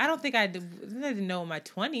 I don't think I didn't know in my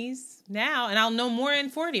 20s now, and I'll know more in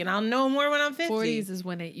 40, and I'll know more when I'm 50. 40s is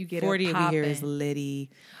when you get 40 it over here popping. is litty.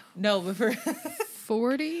 No, but for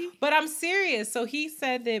 40. but I'm serious. So he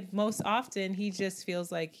said that most often he just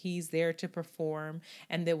feels like he's there to perform,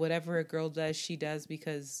 and that whatever a girl does, she does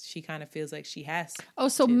because she kind of feels like she has to. Oh,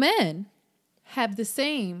 so men have the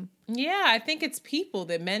same. Yeah, I think it's people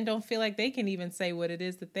that men don't feel like they can even say what it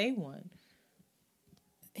is that they want.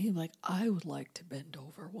 He's like, I would like to bend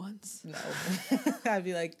over once. No. I'd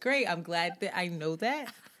be like, great, I'm glad that I know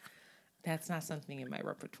that. That's not something in my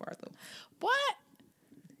repertoire, though. What?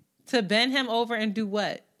 To bend him over and do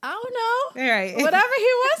what? I don't know. All right. Whatever he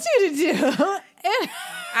wants you to do.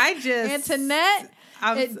 I just... Antoinette,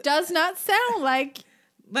 I'm- it does not sound like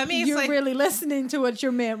Let me you're explain. really listening to what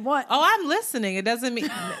your man wants. Oh, I'm listening. It doesn't mean...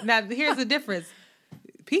 Now, here's the difference.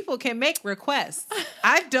 People can make requests.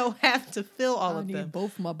 I don't have to fill all of them.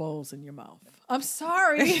 both my balls in your mouth. I'm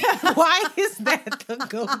sorry. Why is that the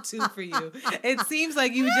go-to for you? It seems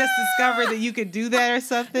like you just discovered that you could do that or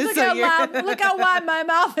something. Look how wide my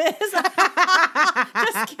mouth is.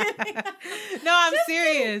 Just kidding. No, I'm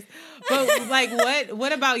serious. But like,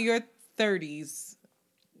 what about your 30s?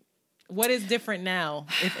 What is different now,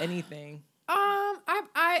 if anything?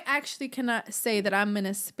 I actually cannot say that I'm in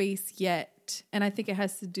a space yet, and I think it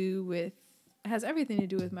has everything to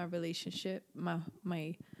do with my relationship,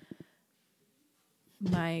 my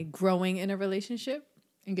growing in a relationship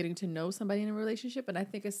and getting to know somebody in a relationship. And I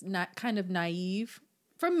think it's not kind of naive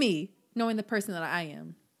for me, knowing the person that I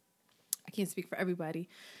am. I can't speak for everybody,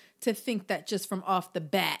 to think that just from off the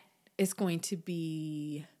bat it's going to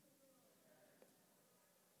be.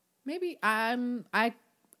 Maybe I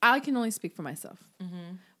can only speak for myself,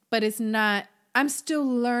 but it's not. I'm still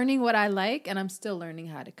learning what I like, and I'm still learning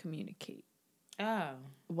how to communicate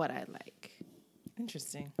what I like.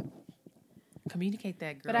 Interesting. Communicate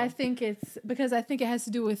that, girl. But I think it's because I think it has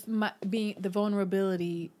to do with being the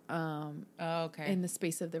vulnerability okay. in the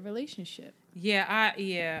space of the relationship.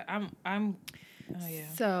 I'm. Oh yeah.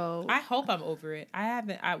 So I hope I'm over it.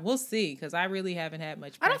 We'll see, because I really haven't had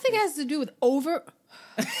much practice. I don't think it has to do with over.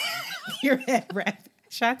 Your head wrap.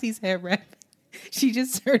 Shati's head wrap. She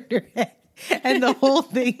just turned her head, and the whole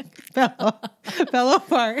thing fell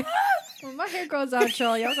apart. When my hair grows out,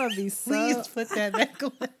 y'all gonna be so. Please put that back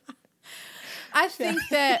on. I think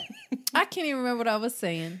that I can't even remember what I was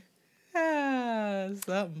saying.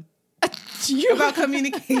 Something about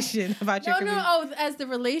communication. About your as the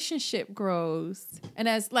relationship grows, and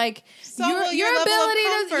as like So your level of ability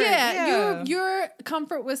comfort, your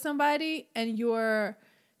comfort with somebody and your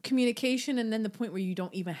communication, and then the point where you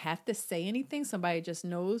don't even have to say anything. Somebody just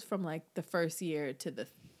knows from like the first year to the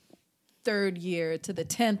 3rd year to the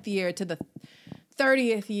 10th year to the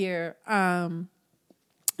 30th year.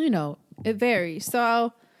 It varies.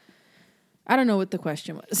 So I don't know what the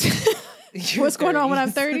question was. What's going on when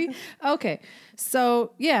I'm 30? Okay.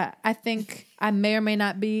 So yeah, I think I may or may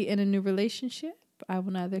not be in a new relationship. I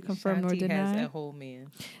will neither confirm nor Shanti deny. has a whole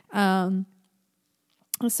man.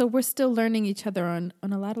 So we're still learning each other on a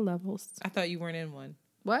lot of levels. I thought you weren't in one.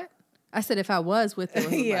 What? I said if I was with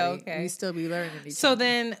somebody, Yeah, okay. we'd still be learning each So other.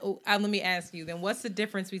 then, let me ask you. Then, what's the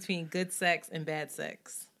difference between good sex and bad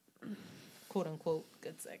sex? "Quote unquote"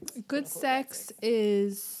 good sex. Good sex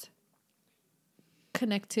is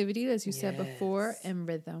connectivity, as you said before, and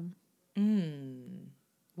rhythm.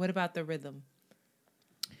 What about the rhythm?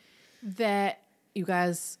 That you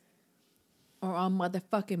guys are on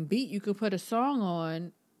motherfucking beat. You could put a song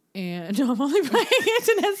on, and I'm only playing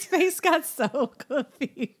Internet's face got so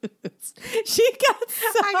confused. She got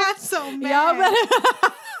so. I got so mad. Y'all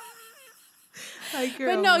better. Like,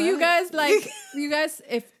 girl, But no, you what? guys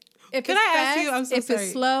if Can it's I fast, ask you? I'm so if sorry.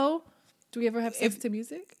 it's slow, do we ever have sex to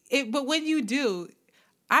music? But when you do,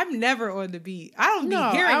 I'm never on the beat. I don't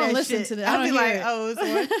No, be hearing I don't that listen shit. to that. I I'll don't be hear like, it. oh, it's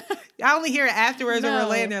on. I only hear it afterwards when No.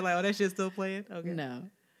 we're laying there like, oh, that shit's still playing? Okay. No,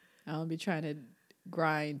 I don't be trying to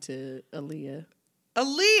grind to Aaliyah.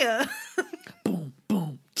 Aaliyah. Boom,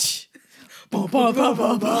 boom, tch. Boom, boom, boom,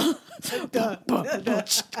 boom, boom.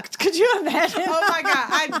 Could you imagine? Oh my God,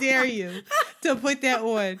 I dare you to put that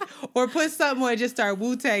on. Or put something on and just start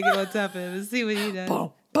Wu-Tanging on top of it and see what he does.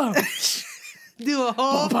 Boom, boom. Do a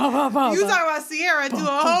whole... Boom, boom, boom, You boom. talking about Sierra, do a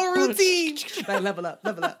whole routine. Like, level up,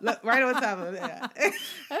 right on top of it. Yeah.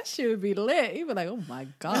 That shit would be lit. He'd be like, "Oh my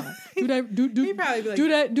God, do that, He'd probably be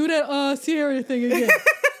like, do that Sierra thing again.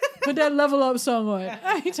 Put that level up song on."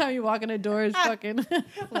 Anytime you walk in the door, it's fucking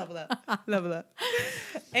level up.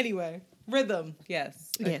 Anyway, rhythm. Yes,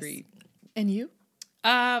 Yes. agreed. And you?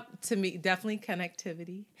 To me, definitely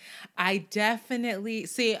connectivity. I definitely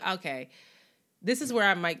see. Okay, this is where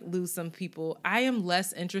I might lose some people. I am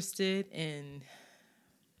less interested in.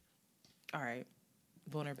 All right,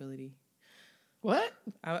 vulnerability. What?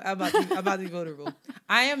 I'm about to be vulnerable.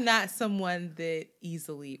 I am not someone that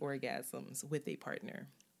easily orgasms with a partner.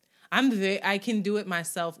 I can do it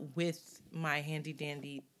myself with my handy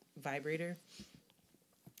dandy vibrator.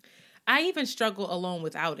 I even struggle alone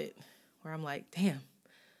without it, where I'm like, damn,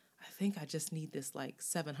 I think I just need this like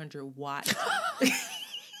 700 watt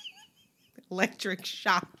electric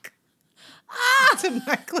shock to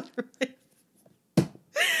my clitoris.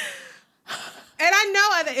 And I know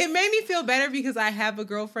it made me feel better because I have a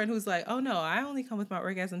girlfriend who's like, oh no, I only come with my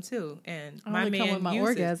orgasm too. And my man come with my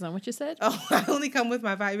orgasm. What you said? Oh, I only come with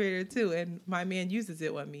my vibrator too. And my man uses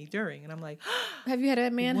it on me during. And I'm like, have you had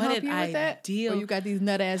that man help you with that? Or you got these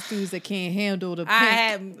nut ass dudes that can't handle the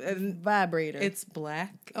pink vibrator? It's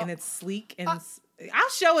black and it's sleek. And I'll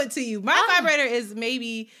show it to you. My vibrator is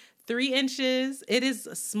maybe 3 inches. It is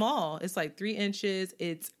small. It's like 3 inches.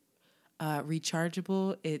 It's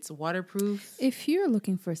rechargeable. It's waterproof. If you're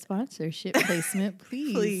looking for sponsorship placement,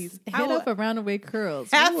 please hit up Around the Way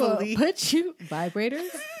Curls. Happily. We will put you vibrators,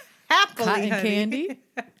 happily, cotton honey. candy,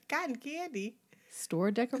 cotton candy,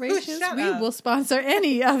 store decorations. We will sponsor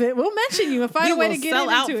any of it. We'll mention you and find a way to get sell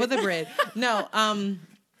out into for it. the bread. No,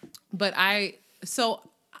 but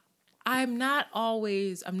I'm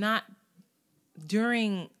not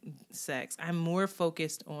during sex. I'm more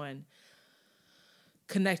focused on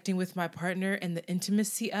connecting with my partner and the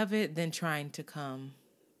intimacy of it than trying to come,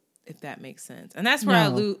 if that makes sense. And that's where I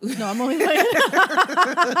lose. No, I'm only like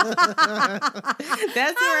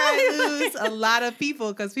that's where I lose a lot of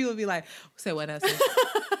people because people be like, say what, Nessa?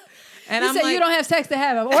 And I'm like, you don't have sex to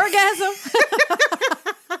have an orgasm?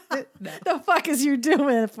 The fuck is you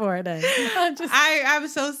doing for then? I'm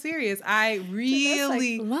so serious. I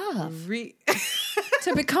really love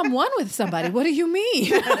to become one with somebody. What do you mean?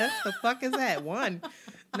 The fuck is that? One?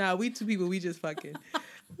 Nah, we two people. We just fucking.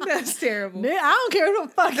 That's terrible. I don't care what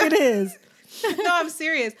the fuck it is. No, I'm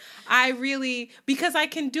serious. Because I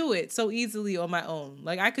can do it so easily on my own.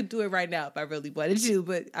 Like I could do it right now if I really wanted to,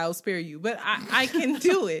 but I'll spare you. But I can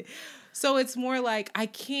do it. So it's more like I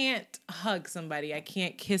can't hug somebody. I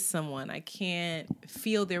can't kiss someone. I can't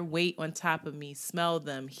feel their weight on top of me, smell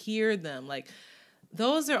them, hear them. Like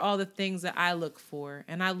those are all the things that I look for.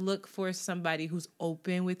 And I look for somebody who's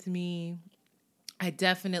open with me. I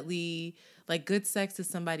definitely like good sex is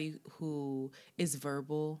somebody who is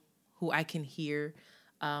verbal, who I can hear.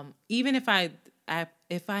 Even if I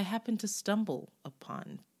happen to stumble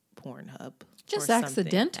upon Pornhub, just or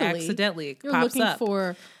accidentally, it you're pops looking up.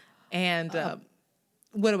 For. And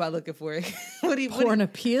what am I looking for?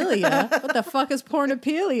 Pornopelia. What the fuck is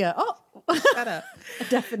pornopelia? Oh, shut up.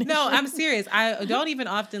 Definition. No, I'm serious. I don't even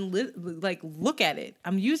often look at it.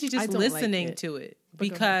 I'm usually just listening to it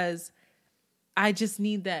because I just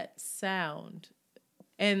need that sound.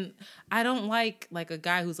 And I don't like a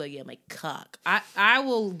guy who's like, yeah, my cock. I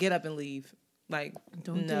will get up and leave. Like,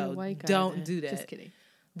 don't do that. Just kidding.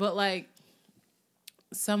 But like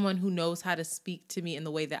someone who knows how to speak to me in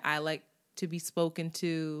the way that I like to be spoken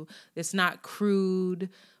to. It's not crude,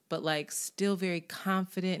 but like still very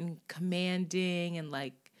confident and commanding, and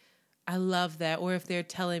like I love that. Or if they're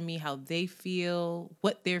telling me how they feel,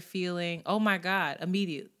 what they're feeling, oh my God,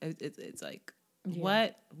 immediate. It's like,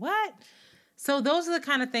 what? So those are the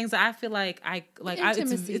kind of things that I feel like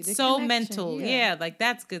it's so mental. Yeah, like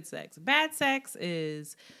that's good sex. Bad sex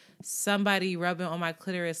is somebody rubbing on my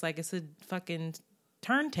clitoris like it's a fucking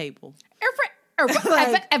turntable.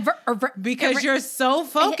 Because you're so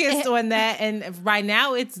focused on that, and right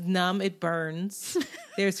now it's numb, it burns,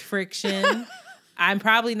 there's friction. I'm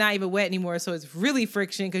probably not even wet anymore, so it's really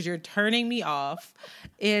friction because you're turning me off.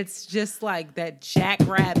 It's just like that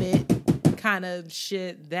jackrabbit kind of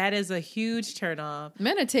shit. That is a huge turn off.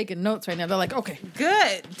 Men are taking notes right now. They're like, okay,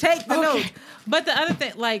 good, take the notes. But the other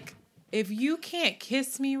thing, like, if you can't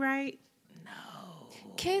kiss me right, no.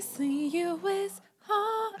 Kissing you is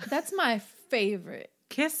hard. That's my favorite.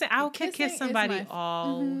 I could kiss somebody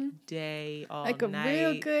all day, all like night.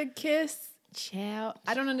 A real good kiss. Child.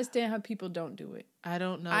 I don't understand how people don't do it. I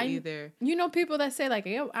don't know either. You know people that say like,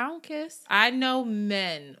 yo, I don't kiss? I know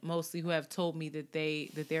men mostly who have told me that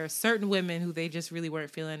there are certain women who they just really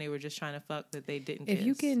weren't feeling, they were just trying to fuck, that they didn't kiss. If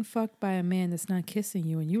you getting fucked by a man that's not kissing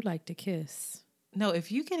you and you like to kiss. No,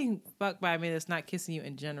 if you getting fucked by a man that's not kissing you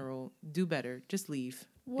in general, do better. Just leave.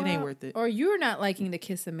 Well, it ain't worth it. Or you're not liking to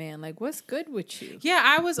kiss a man. Like, what's good with you? Yeah,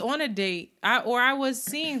 I was on a date. I was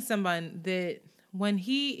seeing someone that when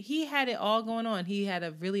he had it all going on. He had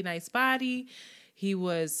a really nice body. He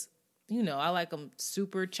was, I like him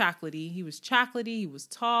super chocolatey. He was chocolatey. He was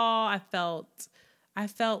tall. I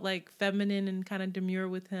felt like feminine and kind of demure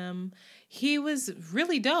with him. He was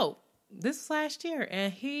really dope this last year.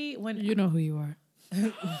 And you know who you are.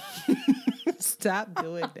 Stop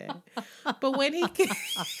doing that. But when he kissed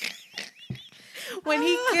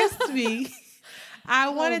me, I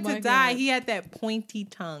wanted to die. God. He had that pointy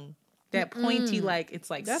tongue. That pointy, it's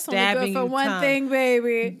like that's stabbing only good for one tongue. thing,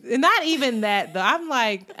 baby. Not even that, though. I'm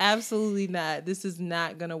like, absolutely not. This is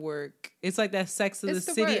not going to work. It's like that Sex of the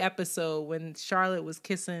City episode when Charlotte was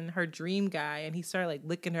kissing her dream guy and he started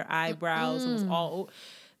licking her eyebrows and was all,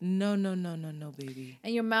 no, baby.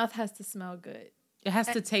 And your mouth has to smell good. It has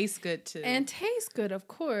to taste good, too. And taste good, of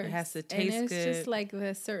course. It has to taste good. And it's just like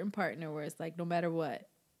the certain partner where it's like, no matter what.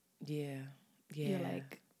 Yeah. You're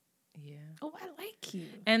like, yeah. Oh, I like you.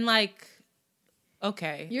 And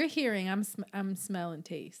okay. You're hearing, I'm smell and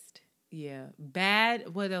taste. Yeah.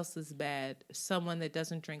 Bad. What else is bad? Someone that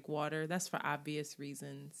doesn't drink water. That's for obvious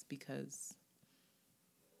reasons because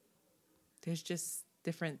there's just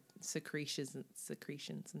different secretions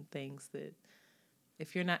and things that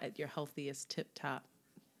if you're not at your healthiest tip top,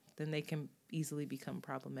 then they can easily become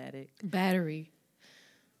problematic. Battery.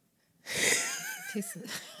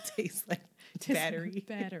 Tastes like battery.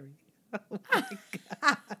 Battery. Oh my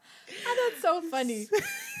God. That's so funny.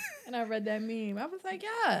 And I read that meme. I was like,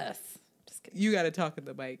 yes. Just kidding. You got to talk in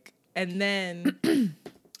the mic. And then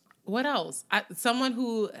what else? Someone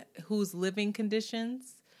whose living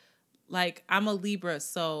conditions, I'm a Libra,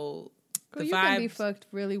 so Girl, you can be fucked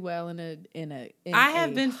really well in a I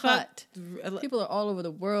have been hut. fucked. People are all over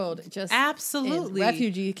the world just absolutely in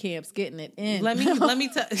refugee camps getting it in. Let me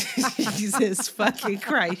tell Jesus fucking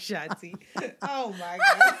Christ, Shanti. Oh my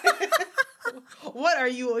God. What are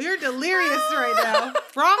you? You're delirious right now.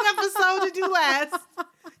 Wrong episode to do last.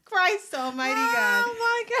 Christ almighty God. Oh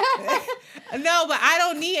my God. No, but I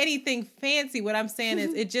don't need anything fancy. What I'm saying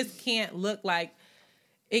is it just can't look like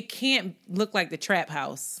the trap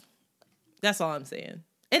house. That's all I'm saying.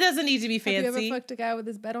 It doesn't need to be fancy. Have you ever fucked a guy with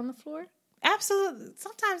his bed on the floor? Absolutely.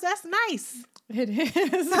 Sometimes that's nice. It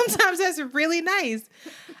is. Sometimes that's really nice.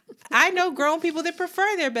 I know grown people that prefer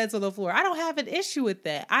their beds on the floor. I don't have an issue with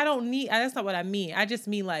that. That's not what I mean. I just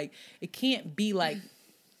mean it can't be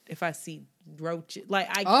if I see roaches.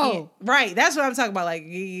 I can't. Right. That's what I'm talking about.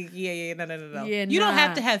 Yeah, no. Yeah, you don't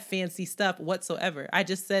have to have fancy stuff whatsoever. I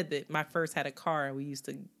just said that my first had a car and we used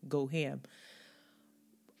to go ham.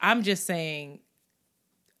 I'm just saying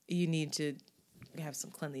you need to have some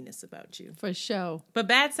cleanliness about you. For sure. But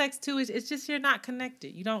bad sex too it's just you're not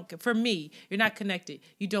connected. For me, you're not connected.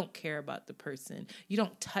 You don't care about the person. You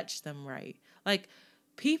don't touch them right.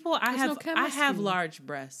 People I have large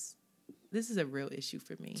breasts. This is a real issue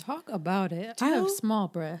for me. Talk about it. I have small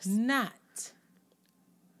breasts. Not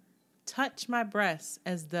touch my breasts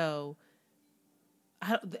as though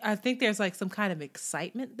I think there's some kind of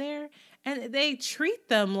excitement there. And they treat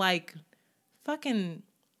them like fucking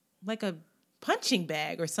a punching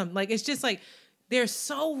bag or something. It's just they're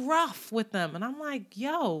so rough with them. And I'm like,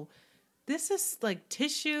 yo, this is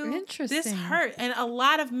tissue. Interesting. This hurt. And a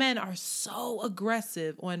lot of men are so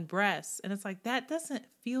aggressive on breasts. And it's that doesn't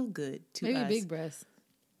feel good to us. Maybe big breasts.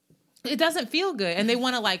 It doesn't feel good. And they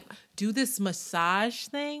want to do this massage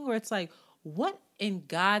thing where it's what in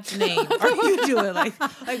God's name are you doing?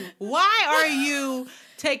 Why are you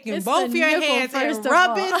taking both your hands and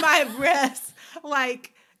rubbing my breasts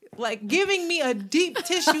giving me a deep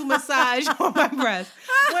tissue massage on my breast?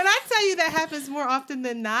 When I tell you that happens more often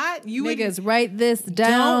than not, niggas write this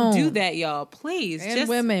down. Don't do that, y'all. Please. And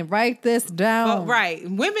women, write this down. Right.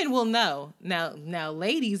 Women will know. Now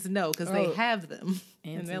ladies know because they have them.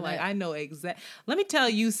 And they're I know exactly. Let me tell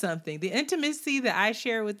you something. The intimacy that I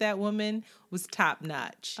shared with that woman was top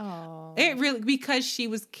notch. Oh, it really, because she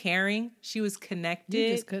was caring, she was connected.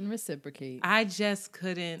 You just couldn't reciprocate. I just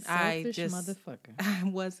couldn't. Selfish motherfucker. I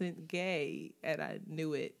wasn't gay, and I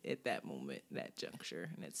knew it at that moment, that juncture,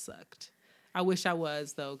 and it sucked. I wish I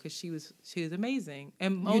was though, because she was amazing,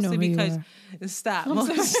 and mostly because stop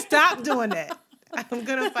doing that. I'm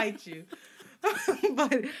gonna fight you,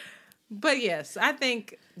 But yes, I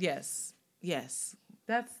think yes.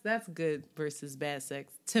 That's good versus bad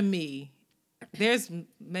sex to me. There's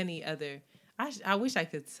many other. I wish I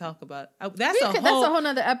could talk about. That's a whole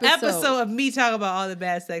nother episode of me talking about all the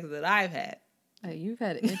bad sex that I've had. You've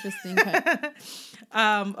had an interesting.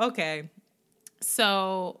 Okay,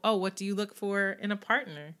 so what do you look for in a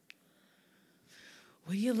partner?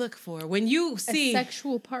 What do you look for when you see a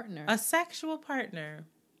sexual partner? A sexual partner.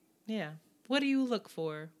 Yeah. What do you look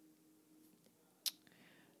for?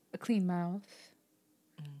 A clean mouth,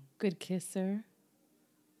 good kisser,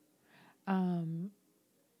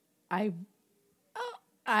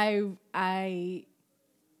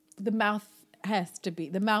 The mouth has to be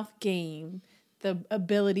the mouth game. The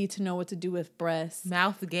ability to know what to do with breasts.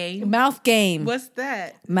 Mouth game? Mouth game. What's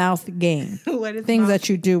that? Mouth game. What is things mouth? that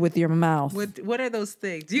you do with your mouth? What are those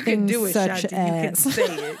things? You Things can do it, such Shanti. You can as-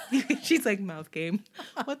 say it. She's like, mouth game.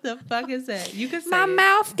 What the fuck is that? You can say My it.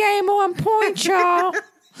 mouth game on point, y'all.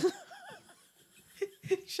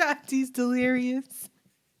 Shanti's delirious.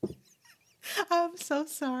 I'm so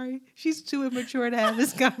sorry. She's too immature to have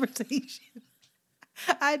this conversation.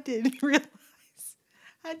 I didn't realize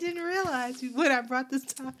when I brought this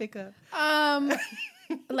topic up.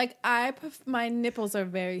 Like my nipples are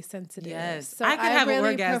very sensitive. Yes. So I could have an really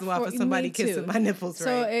orgasm off of somebody me too. kissing my nipples,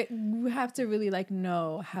 So right? you have to really like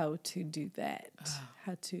know how to do that.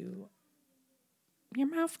 How to your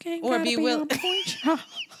mouth game Or gotta be on point,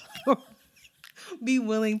 y'all. Be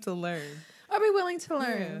willing to learn. Or be willing to Yeah,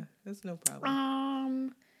 learn. that's no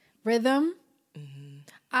problem. Rhythm.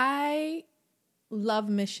 I love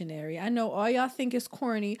Missionary. I know all y'all think it's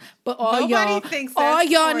corny, but Nobody thinks that's all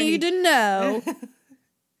y'all corny. need to know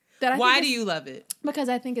that Why do you love it? Because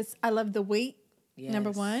I love the weight. Number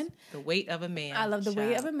Yes. one, The weight of a man. I love the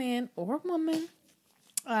weight of a man or a woman.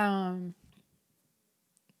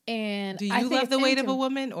 And Do I you think love the it's weight of a intimate.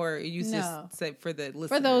 woman, or you No. just say for the listeners?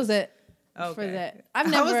 For those that, okay. for that, I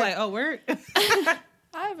was like, oh, where?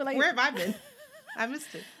 I've like, Where have I been? I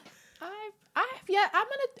missed it.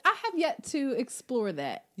 I have yet to explore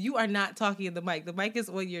that. You are not talking in the mic. The mic is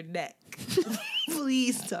on your neck.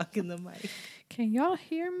 Please talk in the mic. Can y'all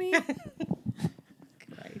hear me?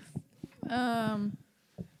 Christ.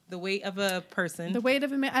 The weight of a person. The weight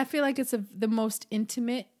of a man. I feel like it's the most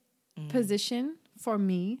intimate position for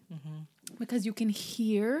me because you can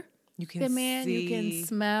hear you can the man, see. you can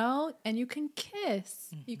smell, and you can kiss.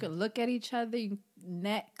 You can look at each other.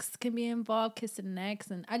 Necks can be involved, kissing necks,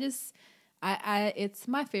 and it's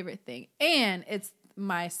my favorite thing, and it's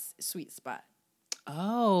my sweet spot.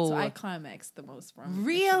 Oh, So I climax the most from.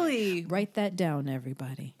 really? Write that down,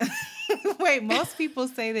 everybody. Wait, most people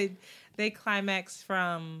say that they climax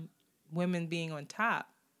from women being on top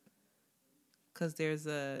because there's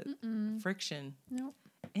a friction. Nope.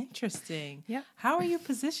 Interesting. Yep. How are you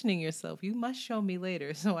positioning yourself? You must show me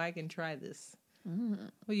later so I can try this. Well,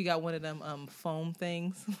 you got one of them foam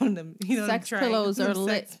things. One of them, Sex them pillows are sex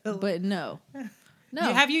lit, pillows. but no.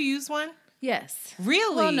 Have you used one? Yes.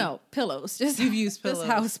 Really? Well, no, pillows. Just You've used just pillows.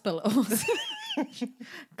 house pillows.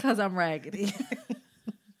 Because I'm raggedy.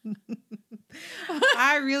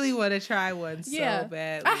 I really want to try one so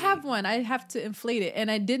badly. I have one. I have to inflate it, and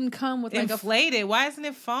I didn't come with like Inflated. Why isn't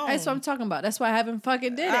it foam? That's what I'm talking about. That's why I haven't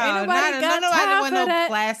fucking did it. Oh, Ain't nobody got time want for no that.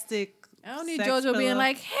 plastic. I don't need sex JoJo being pillow.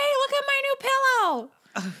 like, "Hey, look at my new pillow.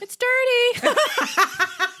 It's dirty.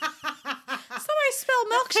 Somebody spilled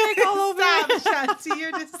milkshake all over it." Stop, Shanti.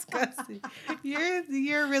 You're disgusting.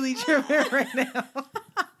 You're really tripping right now.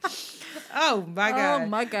 Oh my god. Oh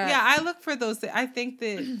my god. Yeah, I look for those. I think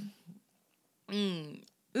that.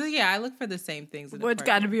 Yeah, I look for the same things. In a What's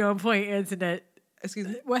partner. got to be on point, Internet? Excuse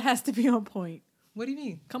me. What has to be on point? What do you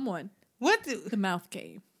mean? Come on, What? the mouth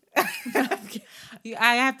game.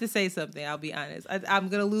 I have to say something. I'll be honest. I'm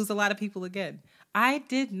gonna lose a lot of people again. I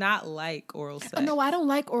did not like oral sex. No, I don't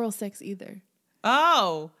like oral sex either.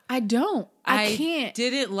 Oh, I don't. I can't.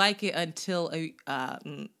 Didn't like it until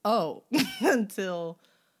Oh, until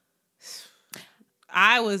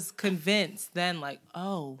I was convinced. Then, like,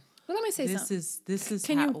 oh, well, let me say this something. is.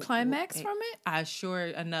 Can how, you climax from it? I sure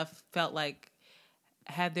enough felt like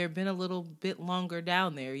had there been a little bit longer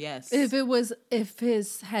down there, yes. If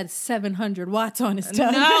his had 700 watts on his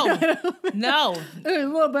tongue. No. It was a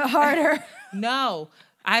little bit harder. No.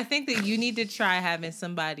 I think that you need to try having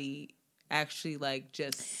somebody actually like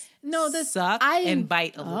just suck and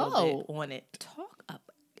bite a little bit on it. Talk up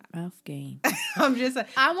mouth game. I'm just like,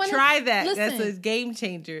 I wanna- try that. listen. That's a game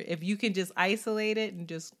changer. If you can just isolate it and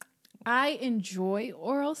just. I enjoy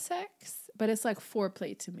oral sex, but it's like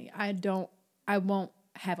foreplay to me. I won't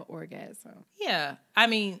have an orgasm. Yeah. I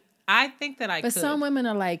mean, I think that I But could. some women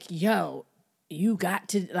are like, yo, you got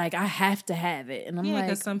to, like, I have to have it. And I'm Yeah, like,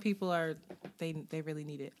 because some people are, they really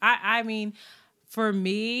need it. I mean, for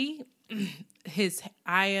me,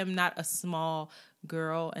 I am not a small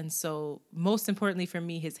girl. And so most importantly for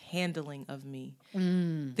me, his handling of me.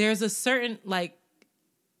 There's a certain, like,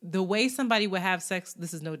 the way somebody would have sex,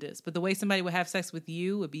 this is no diss, but the way somebody would have sex with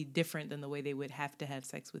you would be different than the way they would have to have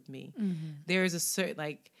sex with me. There's a certain,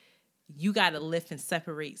 like, you got to lift and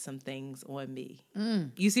separate some things on me.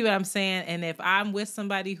 You see what I'm saying? And if I'm with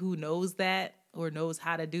somebody who knows that or knows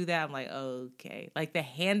how to do that, I'm like, okay. Like the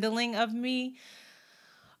handling of me,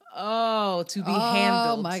 to be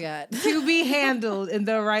handled. Oh my God. To be handled in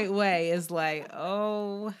the right way is like,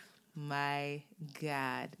 oh my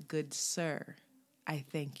God, good sir, I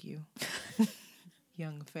thank you,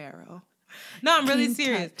 young Pharaoh. No, I'm really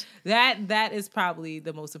serious. That is probably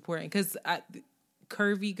the most important because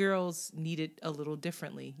curvy girls need it a little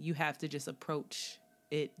differently. You have to just approach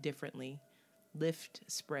it differently. Lift,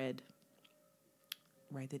 spread.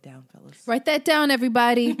 Write it down, fellas. Write that down,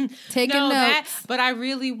 everybody. Taking notes. But I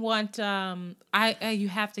really want. You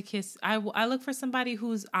have to kiss. I look for somebody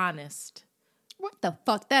who's honest. What the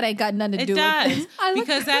fuck? That ain't got nothing to do with it. It does.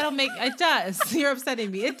 Because that'll make... It does. You're upsetting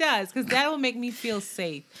me. It does. Because that'll make me feel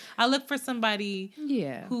safe. I look for somebody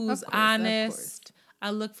who's honest. I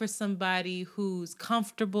look for somebody who's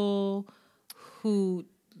comfortable, who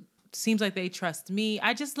seems like they trust me.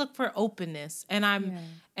 I just look for openness, and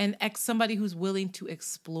somebody who's willing to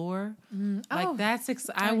explore. I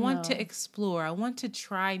want to explore. I want to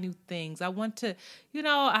try new things. I want to,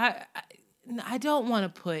 I don't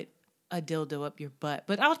want to put a dildo up your butt,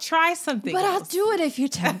 but I'll try something. But else. I'll do it if you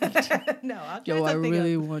tell me to. No, I'll try something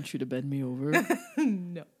else. Want you to bend me over.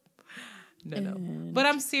 No. But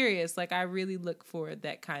I'm serious. Like I really look for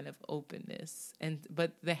that kind of openness,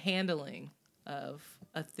 but the handling of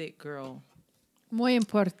a thick girl. Muy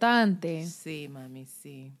importante. Sí, mami,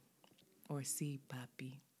 sí. Or sí,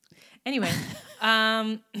 papi. Anyway,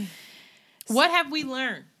 what have we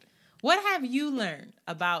learned? What have you learned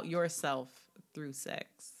about yourself through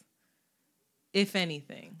sex? If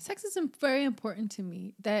anything. Sex is very important to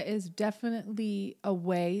me. That is definitely a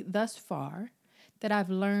way thus far that I've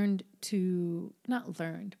learned to, not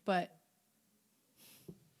learned, but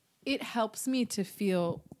it helps me to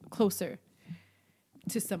feel closer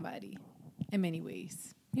to somebody in many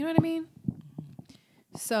ways. You know what I mean?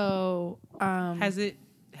 So, has it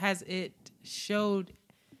showed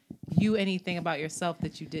you anything about yourself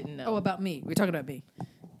that you didn't know? Oh, about me. We're talking about me.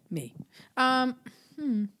 Me.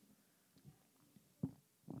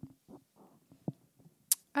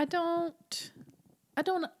 I don't.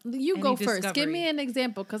 You go first. Give me an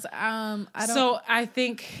example, because I don't. So I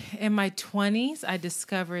think in my 20s, I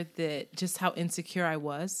discovered that just how insecure I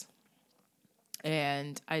was,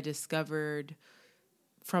 and I discovered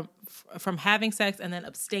from having sex and then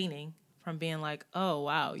abstaining from being like, oh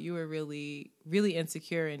wow, you were really, really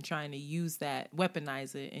insecure and trying to use that,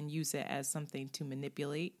 weaponize it, and use it as something to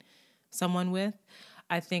manipulate someone with.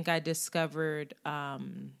 I think I discovered.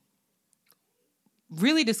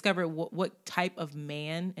 Really discovered what type of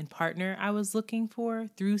man and partner I was looking for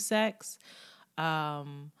through sex.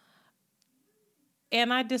 And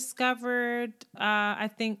I discovered, I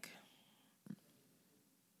think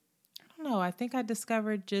I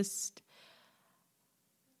discovered just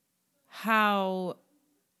how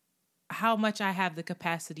much I have the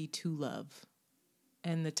capacity to love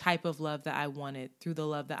and the type of love that I wanted through the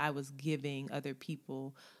love that I was giving other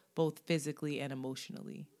people, both physically and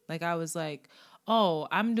emotionally. Like I was like, oh,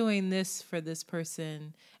 I'm doing this for this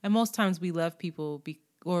person. And most times we love people,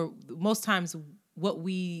 or most times what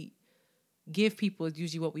we give people is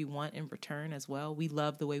usually what we want in return as well. We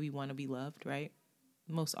love the way we want to be loved, right?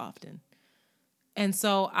 Most often. And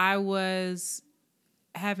so I was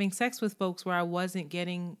having sex with folks where I wasn't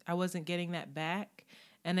getting that back.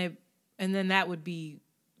 And then that would be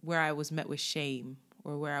where I was met with shame,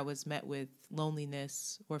 or where I was met with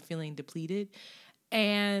loneliness or feeling depleted.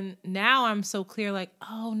 And now I'm so clear, like,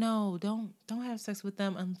 oh no, don't have sex with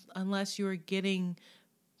them unless you're getting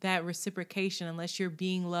that reciprocation, unless you're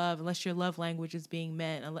being loved, unless your love language is being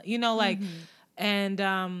met,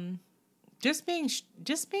 and just being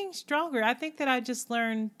stronger. I think that I just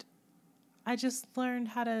learned how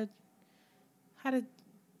to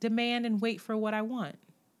demand and wait for what I want.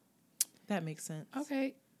 That makes sense.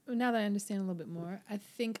 Okay. Now that I understand a little bit more, I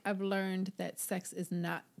think I've learned that sex is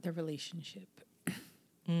not the relationship.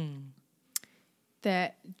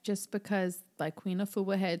 That just because, like Queen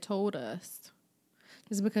Afua had told us,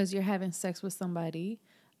 just because you're having sex with somebody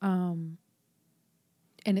and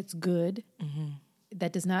it's good,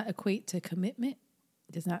 that does not equate to commitment.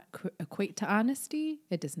 It does not equate to honesty.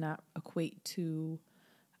 It does not equate to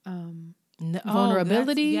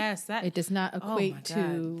vulnerability. It does not equate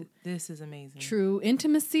to this is amazing. True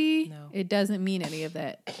intimacy. No. It doesn't mean any of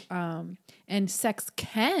that. And sex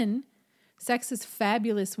is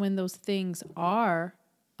fabulous when those things are,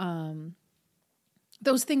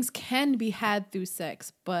 those things can be had through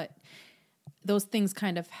sex, but those things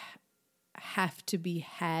kind of have to be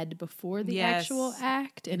had before the actual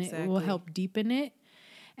act, and it will help deepen it.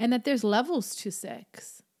 And that there's levels to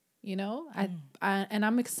sex, and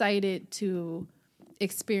I'm excited to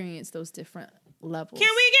experience those different levels. Can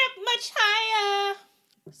we get much higher?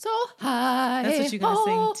 So high. That's what you're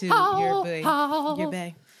gonna sing to your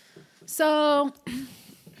bae. So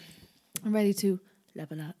I'm ready to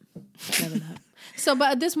level up. So,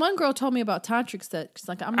 but this one girl told me about tantric sex.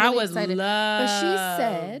 Like, I'm really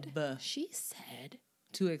excited. But she said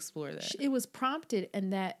to explore that. It was prompted,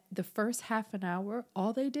 and that the first half an hour,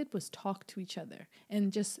 all they did was talk to each other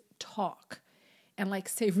and just talk and like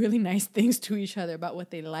say really nice things to each other about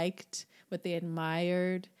what they liked, what they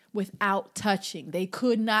admired, without touching. They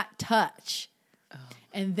could not touch. Oh.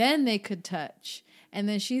 And then they could touch. And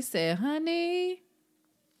then she said, honey,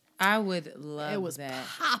 I would love it was that.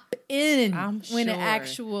 Pop in I'm when the sure.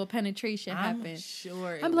 actual penetration happened. I'm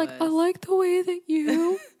sure it I'm like, was. I like the way that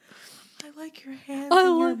you... I like your hands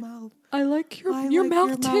in your mouth. I like your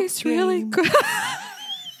mouth tastes really good.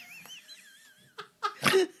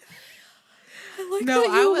 I like that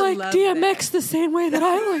you like DMX the same way that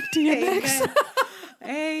I like DMX.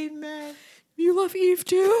 Amen. You love Eve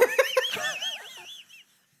too?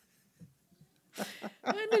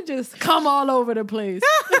 And it just come all over the place.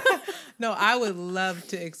 No, I would love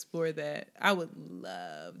to explore that. I would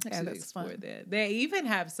love to explore that. They even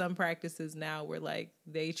have some practices now where like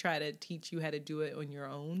they try to teach you how to do it on your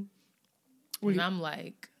own. And I'm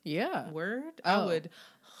like, yeah. Word? I would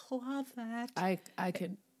love that. I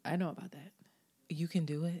know about that. You can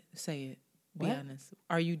do it. Say it. Be honest.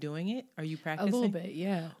 Are you doing it? Are you practicing? A little bit,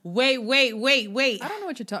 yeah. Wait. I don't know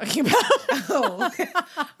what you're talking about. Oh, okay.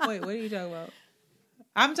 Wait, what are you talking about?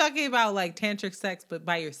 I'm talking about like tantric sex, but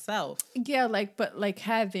by yourself. Yeah, but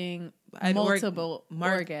having multiple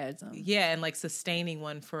orgasms. Yeah, and like sustaining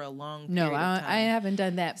one for a long period No, of time. I haven't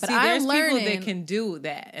done that. But there's I'm learning. people that can do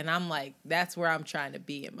that, and I'm like, that's where I'm trying to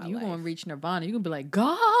be in my life. You're going to reach nirvana. You're going to be like,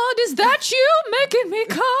 God, is that you making me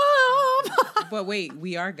come? But wait,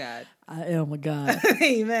 we are God. I am a God.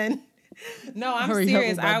 Amen. No, I'm Hurry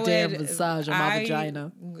serious. Up with my damn massage on my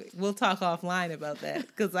vagina. We'll talk offline about that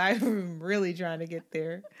because I'm really trying to get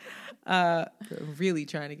there. No,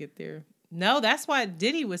 that's what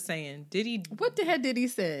Diddy was saying. What the heck did he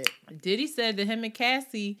say? Diddy said that him and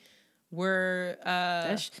Cassie were.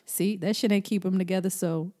 That shit ain't keep them together.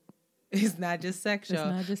 So it's not just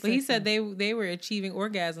sexual. But he said they were achieving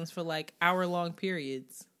orgasms for like hour-long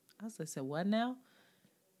periods. I said, what now?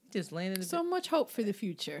 Just landed. So much hope for the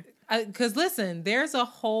future. Because listen, there's a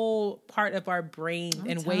whole part of our brain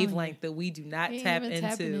and wavelength that we do not tap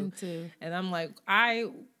into. And I'm like,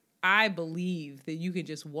 I believe that you can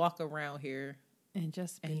just walk around here and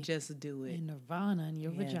just do it. In nirvana in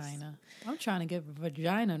your vagina. I'm trying to get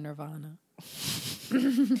vagina nirvana.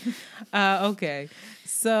 Okay.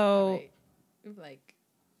 So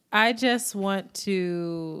I just want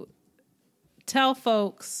to tell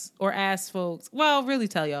folks or ask folks, well, really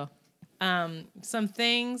tell y'all some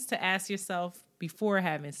things to ask yourself before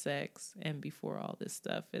having sex and before all this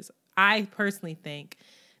stuff. Is I personally think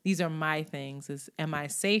these are my things. Is am I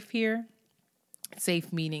safe here?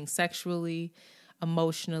 Safe meaning sexually,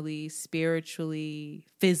 emotionally, spiritually,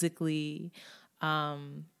 physically.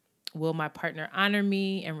 Will my partner honor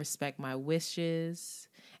me and respect my wishes?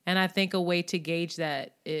 And I think a way to gauge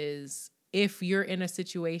that is if you're in a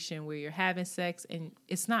situation where you're having sex and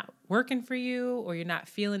it's not working for you or you're not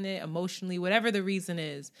feeling it emotionally, whatever the reason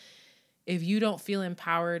is, if you don't feel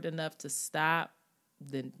empowered enough to stop,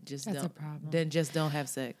 then just don't have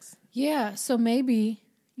sex. Yeah. So maybe,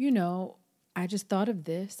 I just thought of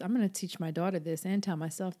this. I'm going to teach my daughter this and tell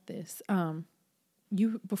myself this.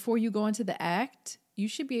 Before you go into the act, you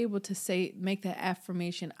should be able to make that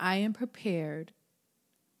affirmation. I am prepared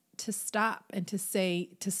to stop and to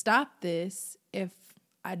stop this if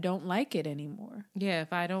I don't like it anymore. Yeah,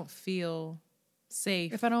 if I don't feel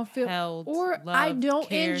safe, if I don't feel held, or loved, I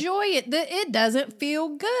don't enjoy it, it doesn't feel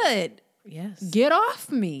good. Yes. Get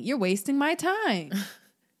off me. You're wasting my time.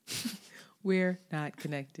 We're not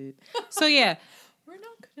connected. So yeah. We're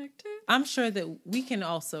not connected. I'm sure that we can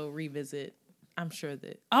also revisit. I'm sure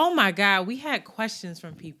that. Oh my God, we had questions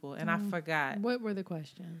from people and I forgot. What were the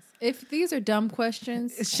questions? If these are dumb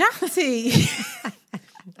questions. Shanti.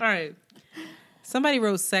 All right. Somebody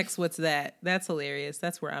wrote sex, what's that? That's hilarious.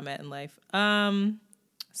 That's where I'm at in life.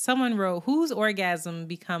 Someone wrote, whose orgasm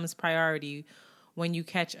becomes priority when you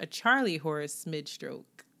catch a Charlie horse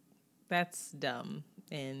mid-stroke? That's dumb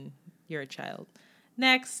and you're a child.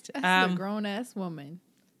 Next. That's a grown-ass woman.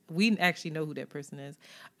 We actually know who that person is.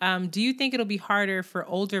 Do you think it'll be harder for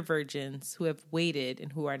older virgins who have waited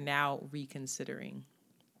and who are now reconsidering?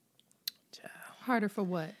 Harder for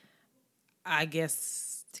what? I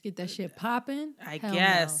guess. To get that shit popping? I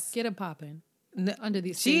guess. No. Get it popping. No, under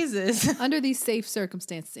these Jesus. under these safe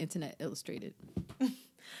circumstances, Internet Illustrated.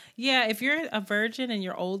 Yeah, if you're a virgin and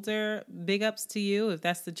you're older, big ups to you if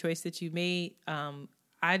that's the choice that you made.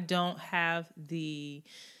 I don't have the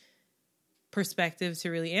perspective to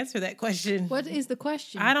really answer that question. What is the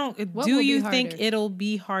question? I don't. What Do will be you harder? think it'll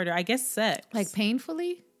be harder? I guess sex. Like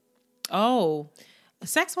painfully? Oh,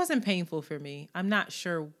 sex wasn't painful for me. I'm not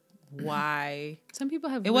sure why. Some people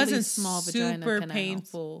have It really wasn't small vagina super canals.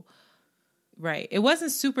 painful. Right. It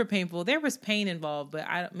wasn't super painful. There was pain involved,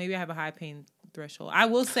 but maybe I have a high pain threshold. I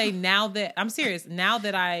will say now that I'm serious, now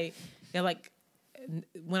that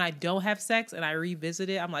when I don't have sex and I revisit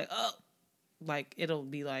it, I'm like, oh, like it'll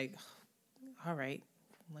be like, all right,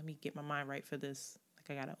 let me get my mind right for this.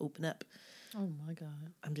 Like I gotta open up. Oh my God.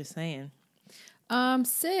 I'm just saying.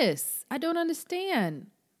 Sis, I don't understand.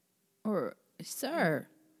 Or sir,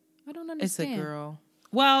 I don't understand. It's a girl.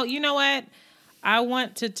 Well, you know what? I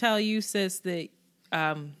want to tell you, sis, that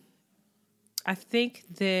I think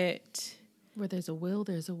that Where there's a will,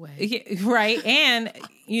 there's a way. yeah, right. And,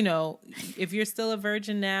 if you're still a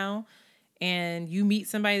virgin now and you meet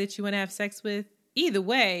somebody that you want to have sex with, either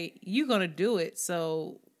way, you're going to do it.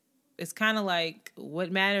 So it's kind of like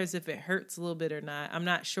what matters if it hurts a little bit or not. I'm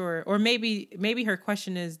not sure. Or maybe her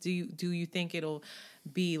question is, do you think it'll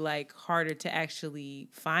be like harder to actually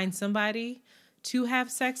find somebody to have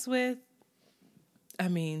sex with? I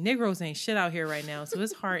mean, Negroes ain't shit out here right now, so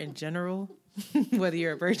it's hard in general, whether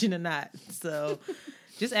you're a virgin or not. So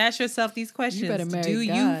just ask yourself these questions. You better marry Do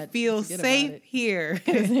you God. feel Forget about safe it. here?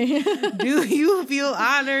 Do you feel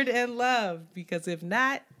honored and loved? Because if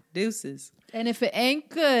not, deuces. And if it ain't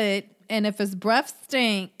good, and if his breath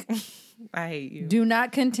stink, I hate you. do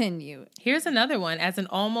not continue. Here's another one. As an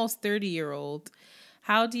almost 30-year-old,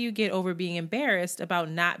 how do you get over being embarrassed about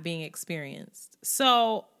not being experienced?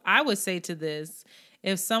 So I would say to this,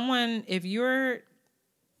 if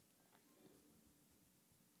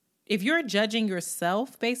you're judging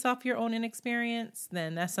yourself based off your own inexperience,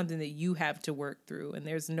 then that's something that you have to work through. And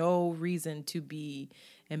there's no reason to be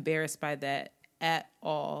embarrassed by that at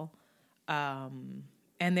all. And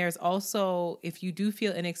there's also, if you do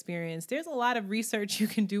feel inexperienced, there's a lot of research you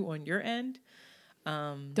can do on your end.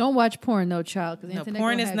 Don't watch porn, no child. No,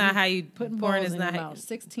 porn is not how you. Porn Porn is is not not how.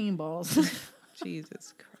 16 balls.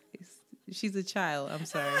 Jesus Christ, she's a child. I'm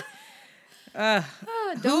sorry.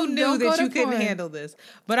 Who Don't knew go that to you couldn't porn. handle this?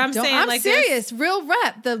 But I'm saying, I'm like, there's- serious. Real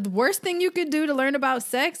rap. The worst thing you could do to learn about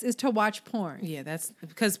sex is to watch porn. Yeah, that's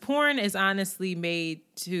because porn is honestly made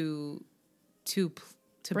to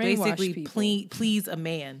Brainwash basically people. please a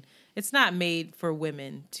man. It's not made for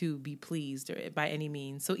women to be pleased by any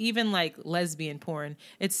means. So even like lesbian porn,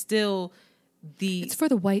 it's still It's for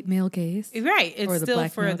the white male gaze. right. It's or the still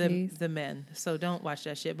black for male the gaze. men. So don't watch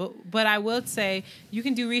that shit. But I will say you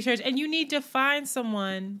can do research and you need to find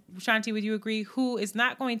someone, Shanti, would you agree, who is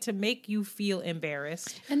not going to make you feel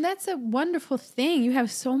embarrassed. And that's a wonderful thing. You have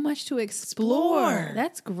so much to explore.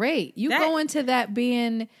 That's great. You go into that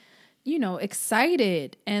being,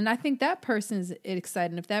 excited. And I think that person's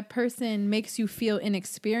excited. If that person makes you feel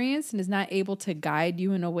inexperienced and is not able to guide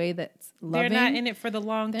you in a way that's loving, They're not in it for the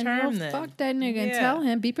long then term. you'll Then fuck that nigga and Yeah. tell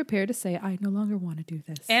him, be prepared to say, I no longer want to do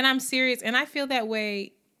this. And I'm serious. And I feel that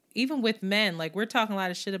way even with men. Like, we're talking a lot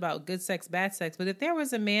of shit about good sex, bad sex. But if there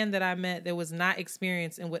was a man that I met that was not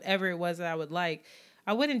experienced in whatever it was that I would like,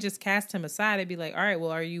 I wouldn't just cast him aside. I'd be like, all right, well,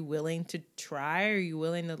 are you willing to try? Are you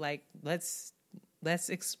willing to, like, let's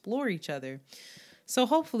explore each other? So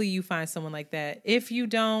hopefully you find someone like that. If you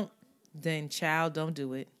don't, then child, don't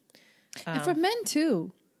do it. And for men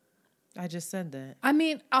too. I just said that. I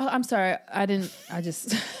mean, I'm sorry. I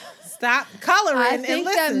just... Stop coloring I and think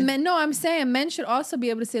that listen. men, no, I'm saying men should also be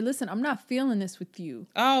able to say, listen, I'm not feeling this with you.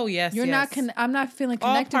 Oh, yes, You're yes. I'm not feeling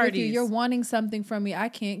All connected with you. parties. You're wanting something from me I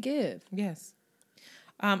can't give. Yes.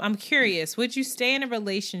 I'm curious. Would you stay in a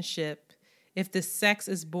relationship if the sex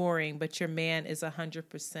is boring, but your man is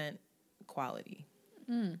 100% quality?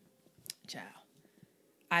 Ciao.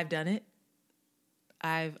 I've done it.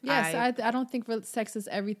 Yes, I don't think sex is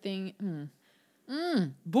everything.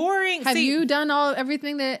 Boring. Have See, you done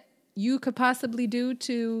everything that you could possibly do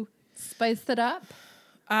to spice it up?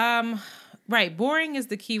 Right. Boring is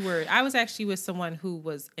the key word. I was actually with someone who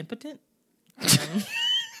was impotent.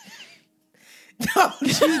 Don't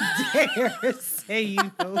you dare say you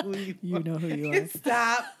know who you are. You know who you are.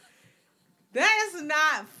 Stop. That is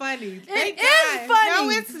not funny. Thank It is God. funny. No,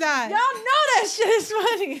 it's not. Y'all know that shit is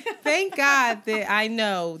funny. Thank God that I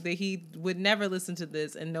know that he would never listen to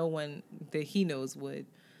this and no one that he knows would.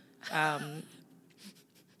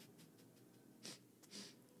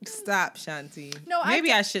 Stop, Shanti. No,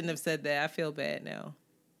 Maybe I shouldn't have said that. I feel bad now.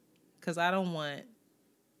 Because I don't know.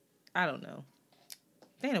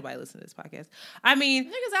 ain't nobody listen to this podcast. I mean,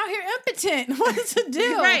 niggas out here impotent. What's the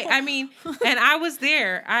deal? Right. I mean, and I was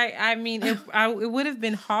there. I mean, it would have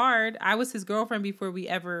been hard. I was his girlfriend before we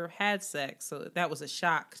ever had sex, so that was a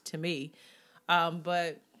shock to me.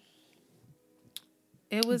 But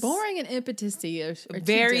it was boring and impotency are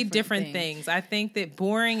very different things. I think that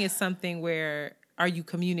boring is something where are you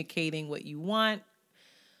communicating what you want?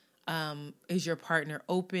 Is your partner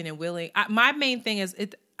open and willing? My main thing is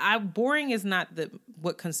boring is not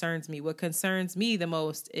what concerns me. What concerns me the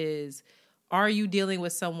most is, are you dealing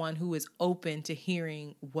with someone who is open to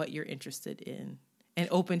hearing what you're interested in and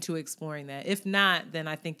open to exploring that? If not, then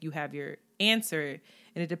I think you have your answer,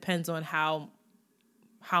 and it depends on how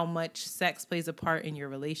much sex plays a part in your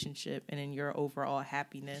relationship and in your overall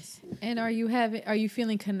happiness. And are you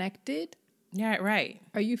feeling connected? Yeah, right.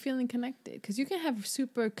 Are you feeling connected? Because you can have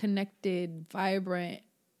super connected, vibrant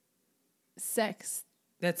sex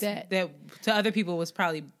that to other people was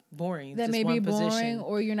probably boring. That just may be boring, position.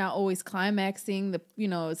 or you're not always climaxing.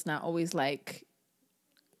 It's not always like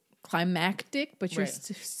climactic, but you're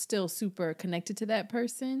still super connected to that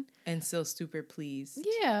person and still super pleased.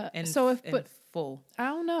 Yeah. And full. I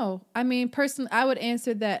don't know. I mean, personally, I would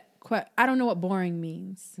answer that. I don't know what boring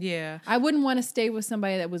means. Yeah. I wouldn't want to stay with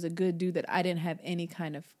somebody that was a good dude that I didn't have any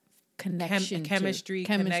kind of connection chemistry,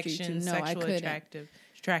 connection, to. No, sexual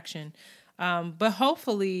attraction. But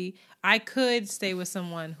hopefully I could stay with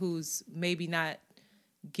someone who's maybe not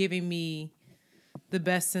giving me the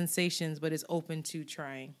best sensations, but is open to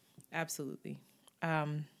trying. Absolutely.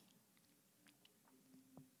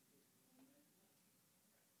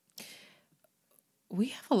 We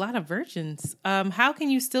have a lot of virgins. How can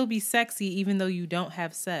you still be sexy even though you don't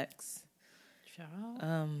have sex? That's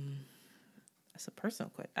a personal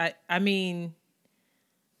question. I mean,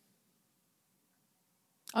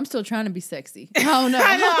 I'm still trying to be sexy. Oh no,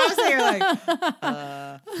 I know. I was here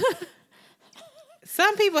like,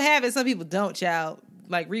 some people have it, some people don't. Child,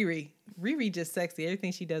 like Riri just sexy.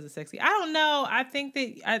 Everything she does is sexy. I don't know. I think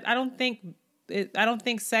that I don't think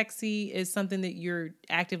sexy is something that you're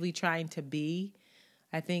actively trying to be.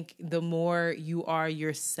 I think the more you are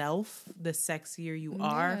yourself, the sexier you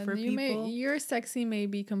are for people. Your sexy may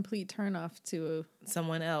be complete turnoff to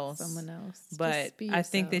someone else. But I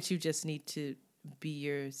think that you just need to be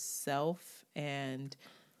yourself. And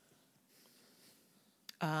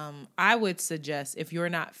I would suggest, if you're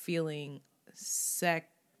not feeling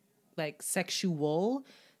sexual,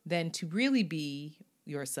 then to really be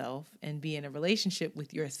yourself and be in a relationship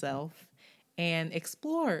with yourself and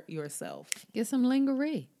explore yourself. Get some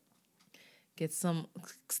lingerie. Get some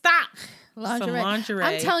lingerie. Some lingerie.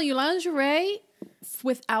 I'm telling you, lingerie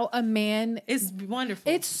without a man is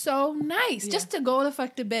wonderful. It's so nice. Yeah. Just to go the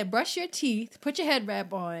fuck to bed, brush your teeth, put your head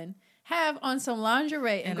wrap on, have on some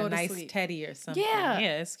lingerie, and go to sleep. A nice teddy or something. Yeah,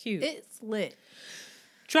 it's cute. It's lit.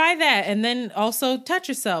 Try that, and then also touch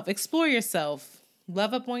yourself, explore yourself,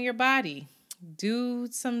 love up on your body, do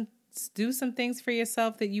some things for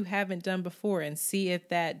yourself that you haven't done before, and see if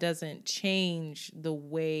that doesn't change the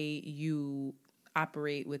way you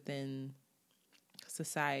operate within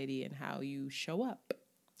society and how you show up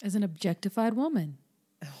as an objectified woman.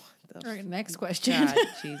 All right, next question. God,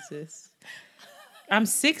 Jesus. I'm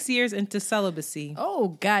 6 years into celibacy.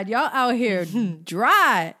 Oh God, y'all out here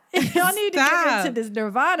dry. Y'all need to get into this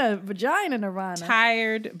vagina nirvana.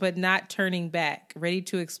 Tired, but not turning back. Ready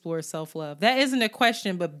to explore self-love. That isn't a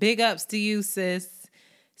question, but big ups to you, sis.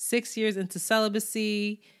 6 years into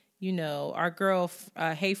celibacy. You know, our girl,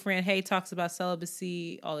 Hey Friend Hey, talks about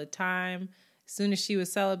celibacy all the time. As soon as she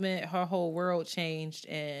was celibate, her whole world changed,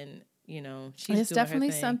 and you know, it's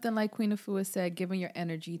definitely something like Queen Afua said, giving your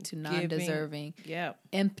energy to non-deserving,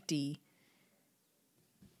 empty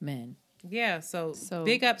men. Yeah, so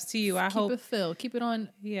big ups to you. I hope keep it on.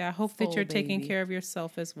 Yeah, I hope that you're taking care of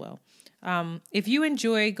yourself as well. If you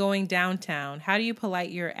enjoy going downtown, how do you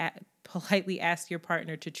politely ask your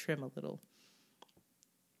partner to trim a little?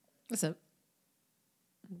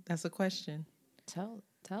 That's a question. Tell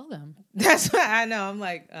them. That's what I know. I'm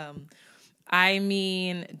like, I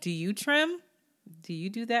mean, do you trim? Do you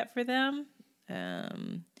do that for them?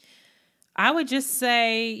 I would just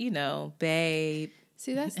say, you know, babe.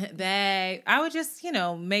 See, that's babe. I would just, you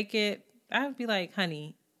know, make it. I would be like,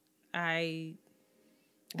 honey,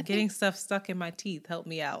 getting stuff stuck in my teeth. Help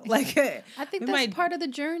me out. Like, I think that's part of the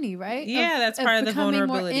journey, right? Yeah, that's part of the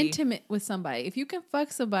vulnerability. More intimate with somebody. If you can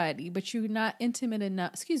fuck somebody, but you're not intimate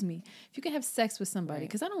enough. Excuse me. If you can have sex with somebody,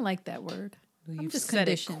 because I don't like that word. You've said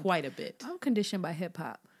it quite a bit. I'm conditioned by hip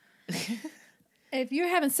hop. If you're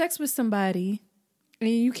having sex with somebody and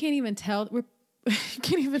you can't even tell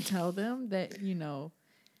them that, you know,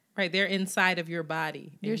 Right, they're inside of your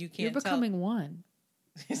body, and you can't. You're becoming one.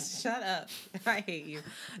 Shut up! I hate you.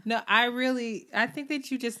 No, I think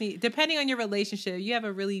that you just need, depending on your relationship, you have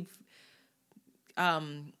a really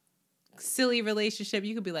silly relationship,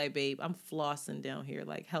 you could be like, babe, I'm flossing down here,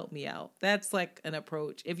 like, help me out. That's like an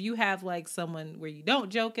approach. If you have like someone where you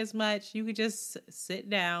don't joke as much, you could just sit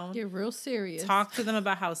down, get real serious, talk to them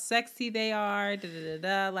about how sexy they are,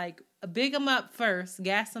 like big them up first,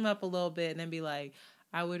 gas them up a little bit, and then be like,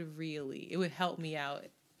 it would help me out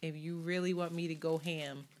if you really want me to go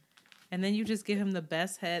ham. And then you just give him the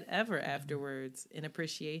best head ever afterwards in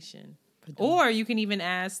appreciation. Or you can even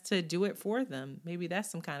ask to do it for them. Maybe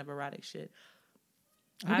that's some kind of erotic shit.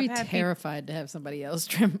 I'd be terrified to have somebody else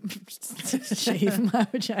shave my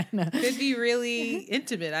vagina. It'd be really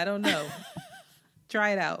intimate. I don't know.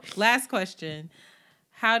 Try it out. Last question.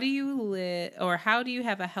 How do you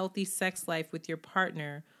have a healthy sex life with your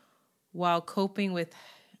partner while coping with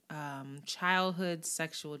childhood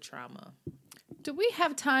sexual trauma? Do we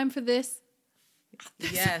have time for this?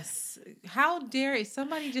 Yes. How dare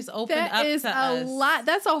somebody just open up to us? That is a lot.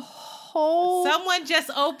 That's a whole... Someone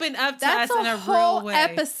just opened up to us in a real way.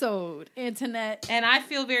 That's a whole episode, Internet. And I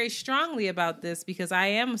feel very strongly about this because I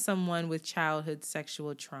am someone with childhood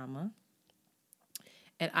sexual trauma.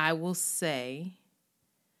 And I will say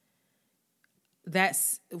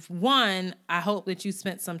that's one, I hope that you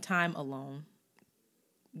spent some time alone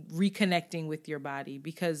reconnecting with your body,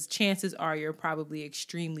 because chances are you're probably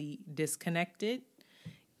extremely disconnected.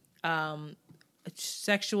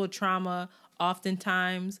 Sexual trauma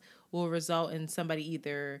oftentimes will result in somebody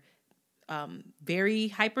either very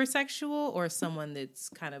hypersexual or someone that's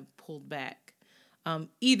kind of pulled back.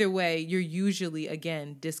 Either way, you're usually,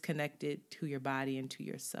 again, disconnected to your body and to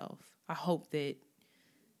yourself. I hope that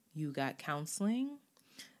you got counseling,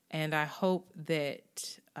 and I hope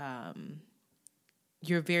that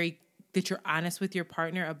you're honest with your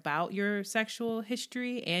partner about your sexual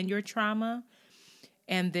history and your trauma,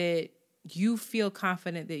 and that you feel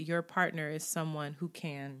confident that your partner is someone who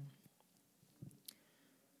can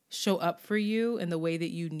show up for you in the way that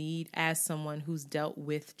you need as someone who's dealt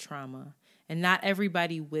with trauma. And not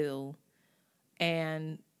everybody will.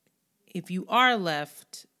 And if you are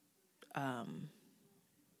left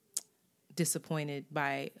disappointed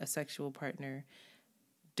by a sexual partner,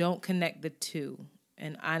 don't connect the two.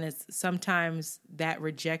 And sometimes that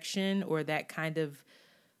rejection or that kind of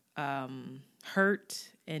hurt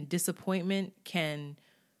and disappointment can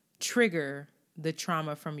trigger the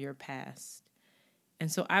trauma from your past.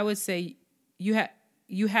 And so I would say you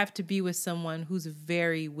have to be with someone who's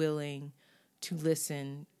very willing to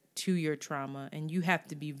listen to your trauma, and you have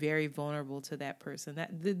to be very vulnerable to that person.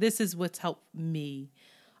 This is what's helped me.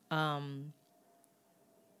 And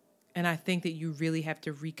I think that you really have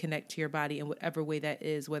to reconnect to your body in whatever way that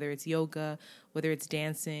is, whether it's yoga, whether it's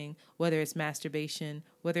dancing, whether it's masturbation,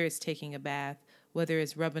 whether it's taking a bath, whether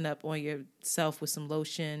it's rubbing up on yourself with some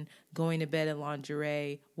lotion, going to bed in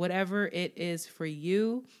lingerie, whatever it is for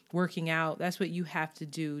you, working out, that's what you have to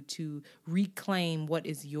do to reclaim what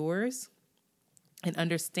is yours, and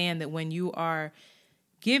understand that when you are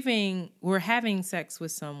having sex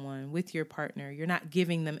with someone, with your partner, you're not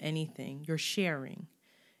giving them anything, you're sharing.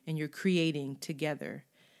 And you're creating together.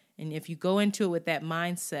 And if you go into it with that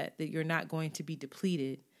mindset that you're not going to be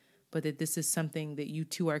depleted, but that this is something that you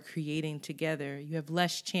two are creating together, you have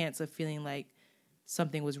less chance of feeling like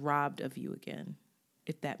something was robbed of you again,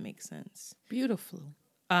 if that makes sense. Beautiful.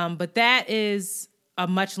 But that is a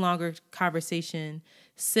much longer conversation.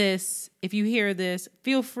 Sis, if you hear this,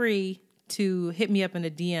 feel free to hit me up in a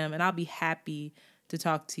DM, and I'll be happy to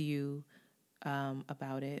talk to you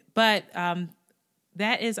about it. But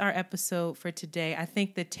that is our episode for today. I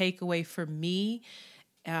think the takeaway for me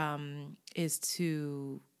is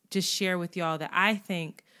to just share with y'all that I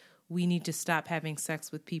think we need to stop having sex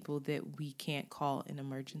with people that we can't call an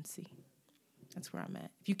emergency. That's where I'm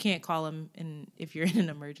at. If you can't call them, and if you're in an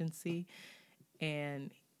emergency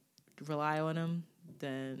and rely on him,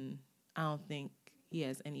 then I don't think he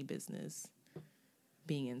has any business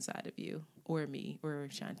being inside of you or me or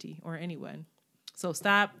Shanti or anyone. So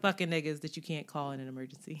stop fucking niggas that you can't call in an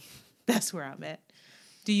emergency. That's where I'm at.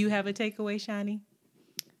 Do you have a takeaway, Shani?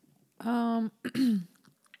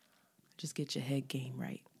 Just get your head game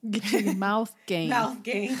right. Get your mouth game. Mouth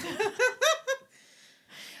game.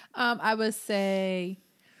 I would say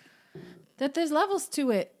that there's levels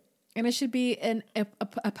to it, and it should be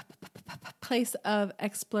a place of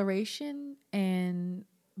exploration and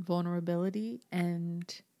vulnerability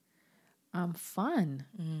and fun.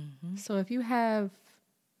 Mm-hmm. So if you have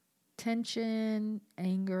tension,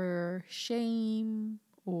 anger, shame,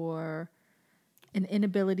 or an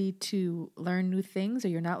inability to learn new things, or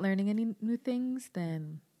you're not learning any new things,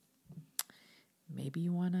 then maybe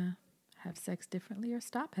you want to have sex differently or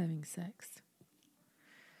stop having sex.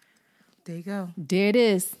 There you go. There it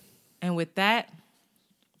is. And with that,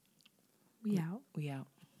 we out. We out.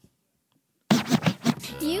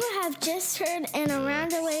 You have just heard an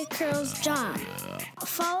Around the Way Curls John.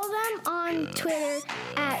 Follow them on Twitter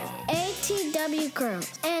at ATW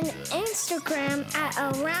Curls and Instagram at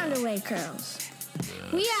Around the Way Curls.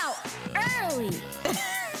 We out early.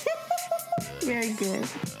 Very good.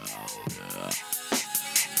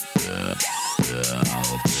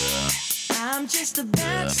 I'm just a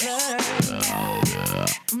bachelor.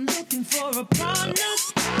 I'm looking for a partner.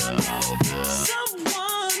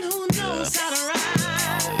 Someone who knows how to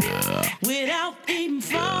ride without even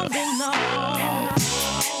falling off.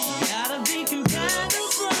 Gotta be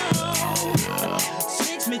compatible.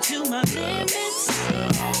 Takes me to my limits.